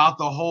 about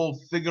the whole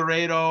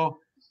Figueiredo,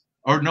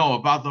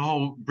 about the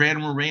whole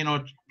Brandon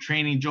Moreno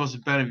training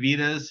Joseph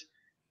Benavidez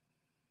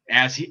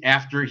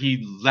after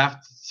he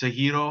left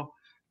Cejudo,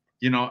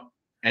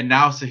 and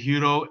now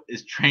Cejudo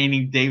is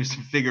training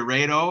Davison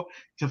Figueiredo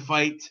to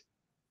fight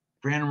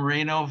Brandon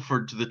Moreno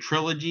to the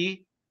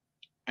trilogy.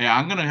 Yeah,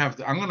 I'm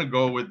gonna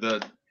go with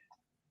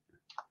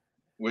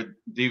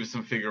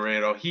Davison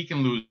Figueiredo. He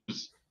can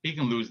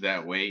lose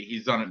that weight.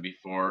 He's done it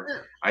before.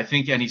 I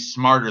think, and he's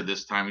smarter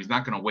this time. He's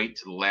not gonna wait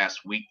till the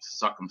last week to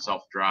suck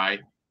himself dry.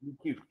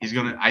 He's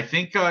gonna. I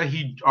think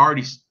he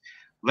already.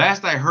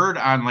 Last I heard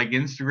on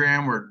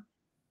Instagram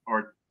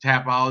or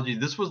Tapology,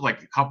 this was a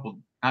couple.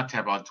 Not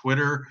Tapology,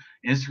 Twitter,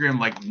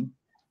 Instagram.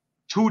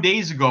 2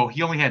 days ago,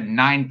 he only had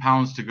 9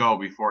 pounds to go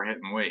before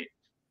hitting weight,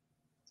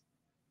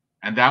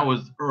 and that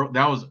was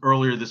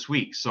earlier this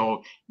week.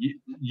 So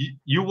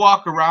you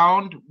walk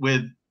around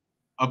with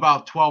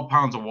about 12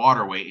 pounds of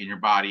water weight in your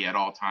body at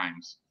all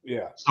times.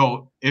 Yeah.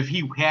 So if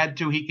he had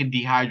to, he can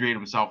dehydrate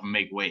himself and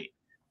make weight.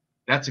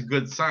 That's a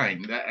good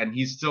sign. And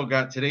he's still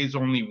got, today's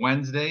only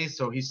Wednesday,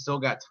 so he's still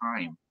got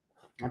time.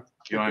 You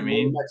know what I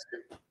mean?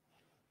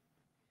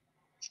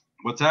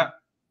 What's that?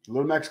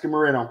 Little Mexican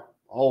Moreno,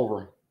 all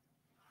over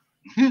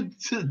him.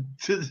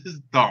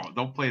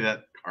 Don't play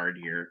that card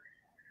here.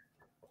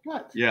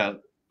 What? Yeah,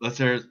 let's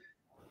hear it.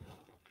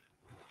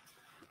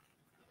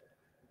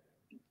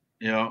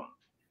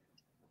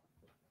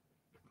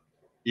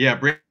 Yeah,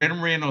 Brandon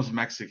Moreno's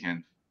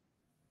Mexican.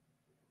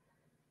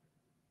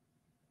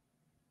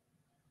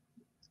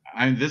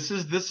 This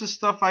is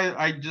stuff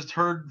I just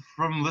heard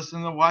from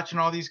listening to watching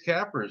all these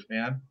cappers,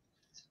 man.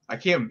 I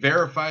can't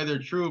verify they're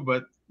true,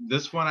 but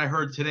this one I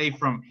heard today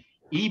from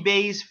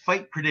eBay's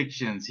Fight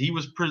Predictions. He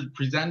was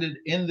presented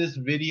in this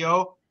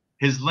video.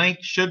 His link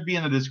should be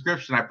in the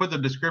description. I put the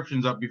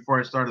descriptions up before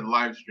I started the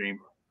live stream.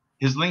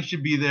 His link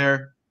should be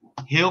there.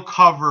 He'll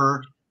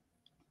cover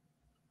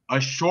a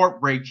short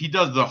break. He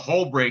does the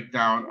whole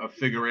breakdown of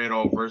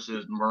Figueiredo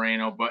versus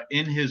Moreno, but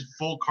in his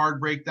full card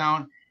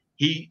breakdown,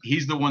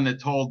 he's the one that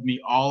told me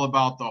all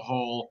about the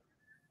whole,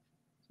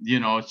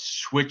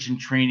 switching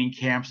training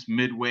camps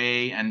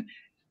midway. And,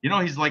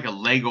 he's like a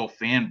Lego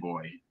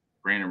fanboy,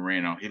 Brandon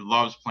Moreno. He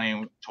loves playing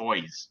with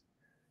toys.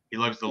 He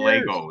loves the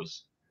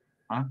Legos.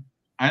 Huh?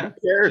 Who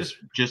cares?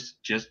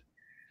 Just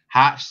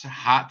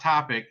hot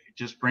topic.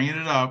 Just bringing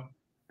it up.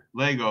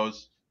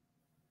 Legos.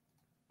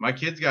 My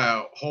kid's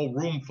got a whole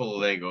room full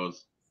of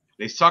Legos.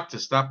 They suck to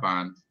step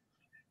on.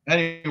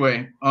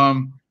 Anyway,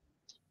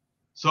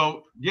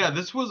 so yeah,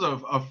 this was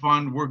a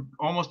fun. We're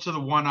almost to the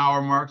 1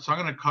 hour mark, so I'm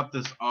gonna cut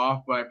this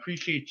off. But I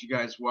appreciate you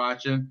guys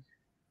watching.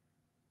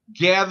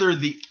 Gather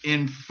the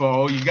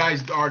info. You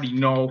guys already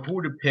know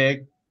who to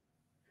pick.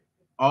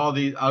 All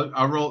these,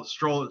 I'll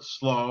stroll it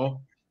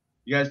slow.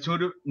 You guys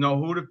know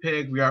who to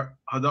pick. We got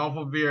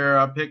Rodolfo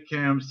Viera, pick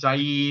him.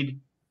 Saeed.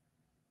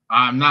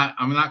 I'm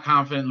not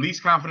confident.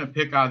 Least confident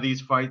pick out of these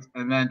fights,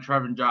 and then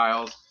Trevin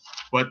Giles.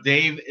 But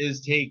Dave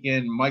is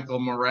taking Michael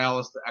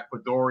Morales, the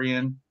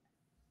Ecuadorian,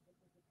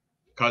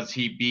 because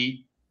he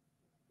beat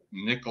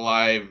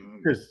Nikolai.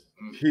 Because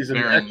he's an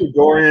Baron,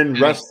 Ecuadorian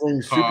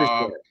wrestling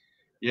superstar.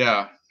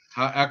 Yeah,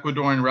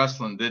 Ecuadorian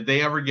wrestling. Did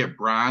they ever get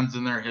bronze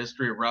in their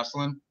history of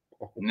wrestling?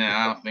 No,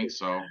 I don't think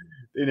so.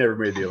 They never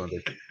made the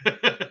Olympics.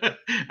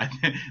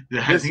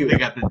 I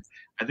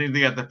think they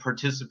got the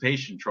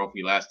participation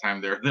trophy last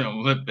time they were in the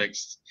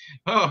Olympics.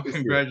 Oh,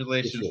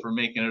 congratulations for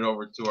making it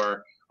over to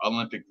our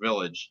Olympic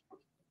village.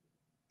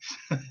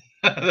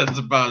 That's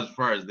about as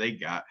far as they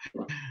got.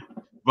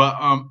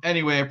 But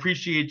anyway, I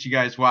appreciate you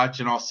guys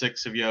watching, all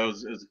 6 of you. It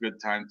was a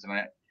good time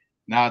tonight.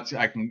 Now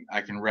I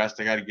can rest.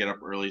 I got to get up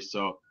early.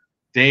 So,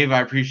 Dave,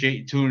 I appreciate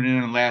you tuning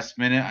in last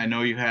minute. I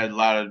know you had a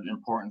lot of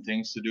important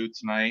things to do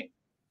tonight.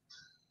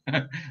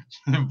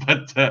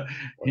 But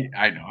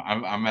I know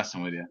I'm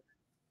messing with you.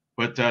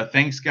 But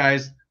thanks,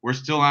 guys. We're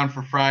still on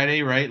for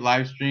Friday, right?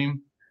 Live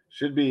stream.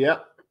 Should be,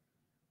 yep.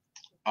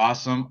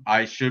 Awesome.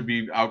 I should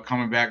be out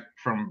coming back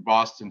from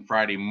Boston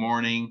Friday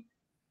morning,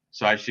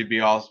 so I should be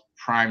all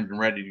primed and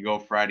ready to go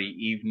Friday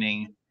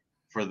evening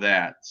for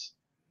that.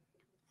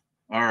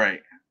 All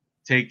right.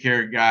 Take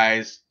care,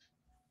 guys.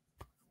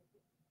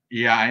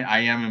 Yeah, I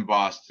am in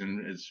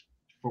Boston. It's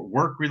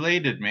work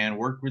related, man.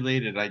 Work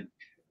related. I'm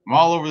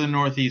all over the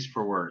Northeast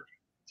for work.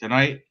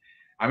 Tonight,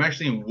 I'm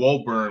actually in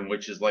Woburn,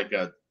 which is like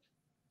a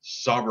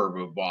suburb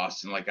of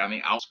Boston, like on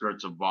the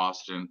outskirts of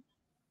Boston.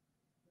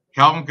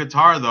 Calvin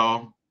Qatar,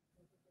 though,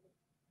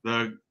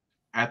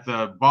 at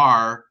the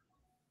bar,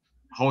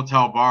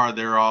 hotel bar,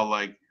 they're all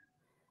like,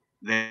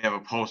 they have a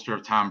poster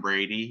of Tom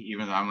Brady,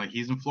 even though I'm like,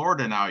 he's in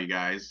Florida now, you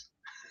guys.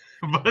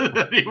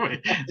 But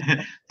anyway,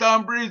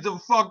 Tom Brady's a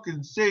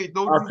fucking saint.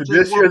 After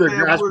this year, they're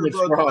grasping at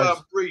straws.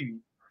 Tom Brady.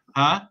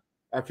 Huh?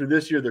 After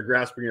this year, they're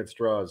grasping at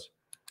straws.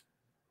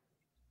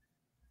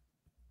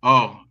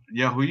 Oh,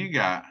 yeah. Who you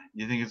got?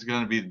 You think it's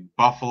going to be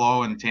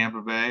Buffalo and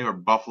Tampa Bay, or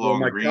Buffalo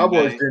and Green Bay? My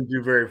Cowboys didn't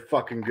do very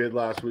fucking good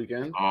last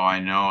weekend. Oh, I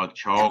know. A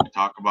choke.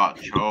 Talk about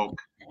choke.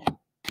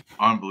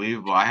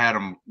 Unbelievable. I had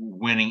them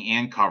winning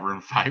and covering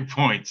 5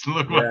 points.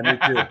 Look, yeah, me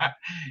too.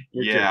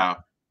 Yeah.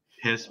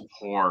 Piss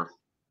poor.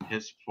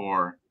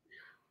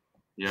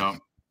 Yeah.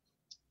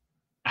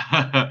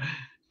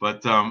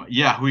 But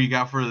yeah, who you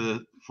got for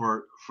the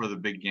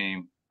big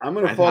game? I'm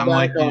gonna fall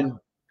back on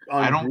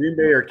Green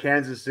Bay or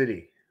Kansas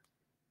City.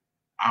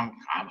 I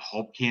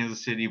hope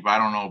Kansas City, but I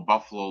don't know.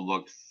 Buffalo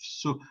looked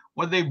so.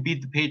 What, they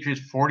beat the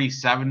Patriots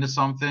 47 to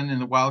something in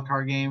the wild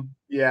card game?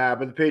 Yeah,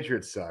 but the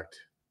Patriots sucked.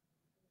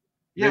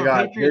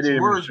 Yeah, Patriots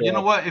were. You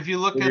know what? If you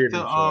look at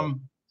the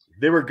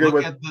they were good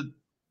with at the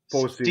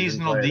postseason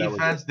seasonal play.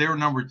 Defense. They were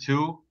number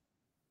 2.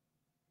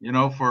 You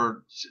know,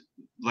 for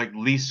like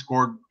least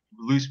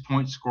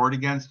points scored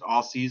against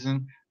all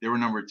season, they were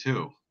number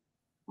 2,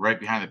 right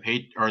behind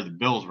the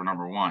Bills were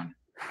number 1.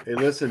 Hey,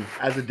 listen,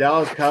 as a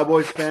Dallas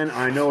Cowboys fan,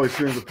 I know as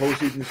soon as the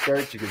postseason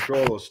starts, you can throw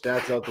all those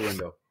stats out the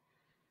window.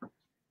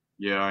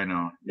 Yeah, I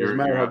know. Doesn't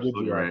matter how good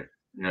you are. Right.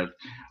 Yeah.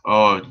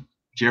 Oh,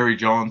 Jerry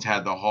Jones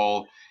had the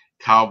whole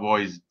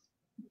Cowboys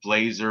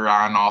blazer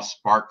on, all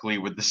sparkly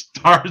with the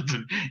stars.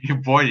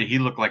 Boy, did he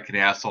look like an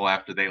asshole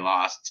after they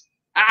lost.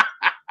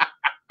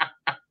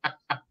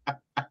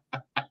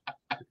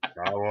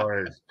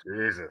 Cowboys,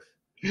 Jesus.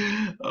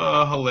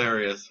 Oh,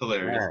 hilarious.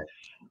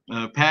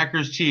 Right.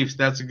 Packers Chiefs,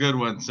 that's a good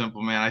one,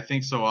 Simple Man. I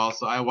think so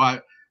also.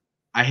 I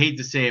hate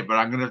to say it, but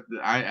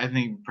I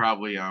think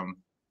probably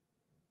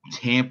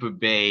Tampa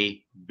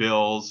Bay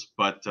Bills,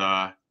 but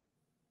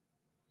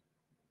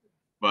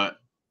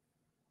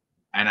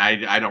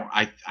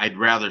I'd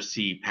rather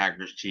see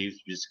Packers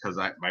Chiefs just because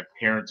my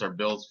parents are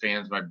Bills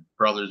fans, my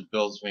brother's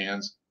Bills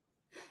fans.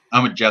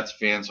 I'm a Jets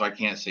fan, so I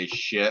can't say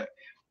shit.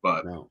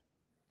 But no.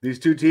 These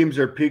two teams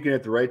are peaking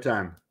at the right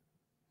time.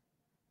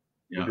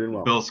 Yeah,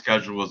 well. Bill's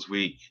schedule was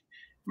weak.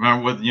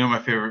 Remember what one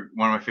of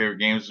my favorite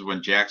games was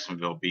when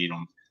Jacksonville beat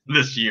them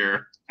this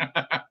year.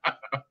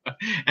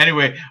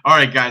 Anyway, all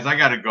right, guys, I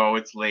gotta go.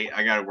 It's late.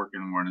 I gotta work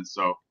in the morning.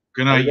 So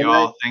good night,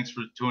 y'all. Thanks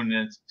for tuning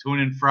in. Tune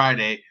in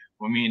Friday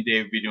when me and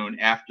Dave will be doing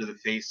after the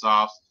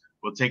face-offs.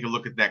 We'll take a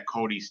look at that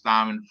Cody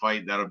Stamann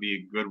fight. That'll be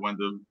a good one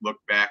to look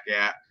back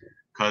at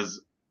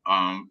because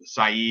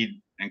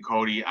Saeed and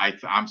Cody,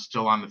 I'm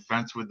still on the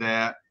fence with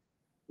that.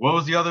 What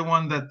was the other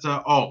one that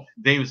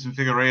Davis and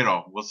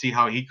Figueiredo? We'll see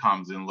how he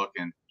comes in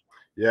looking.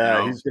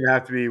 Yeah, he's gonna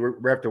have to be.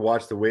 We have to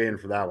watch the weigh-in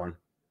for that one.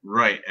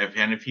 Right.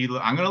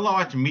 I'm gonna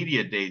watch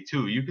media day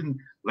too. You can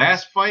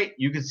last fight,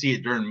 you can see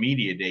it during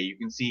media day. You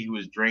can see he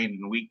was drained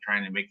and weak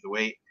trying to make the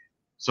weight.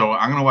 So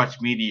I'm gonna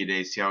watch media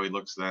day, see how he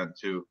looks then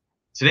too.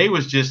 Today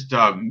was just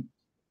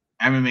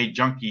MMA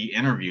junkie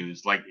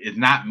interviews. Like, it's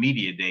not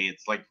media day.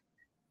 It's like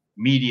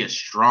media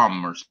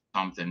strum or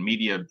something.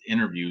 Media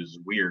interviews.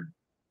 Weird.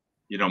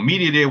 You know,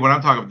 media day, when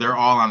I'm talking, they're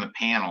all on the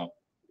panel.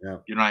 Yeah.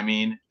 You know what I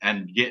mean?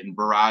 And getting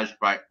barraged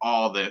by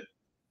all the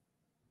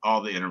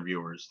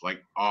interviewers,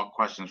 like all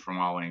questions from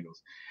all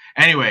angles.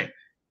 Anyway,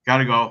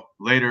 gotta go.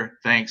 Later.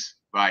 Thanks.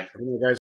 Bye. Guys.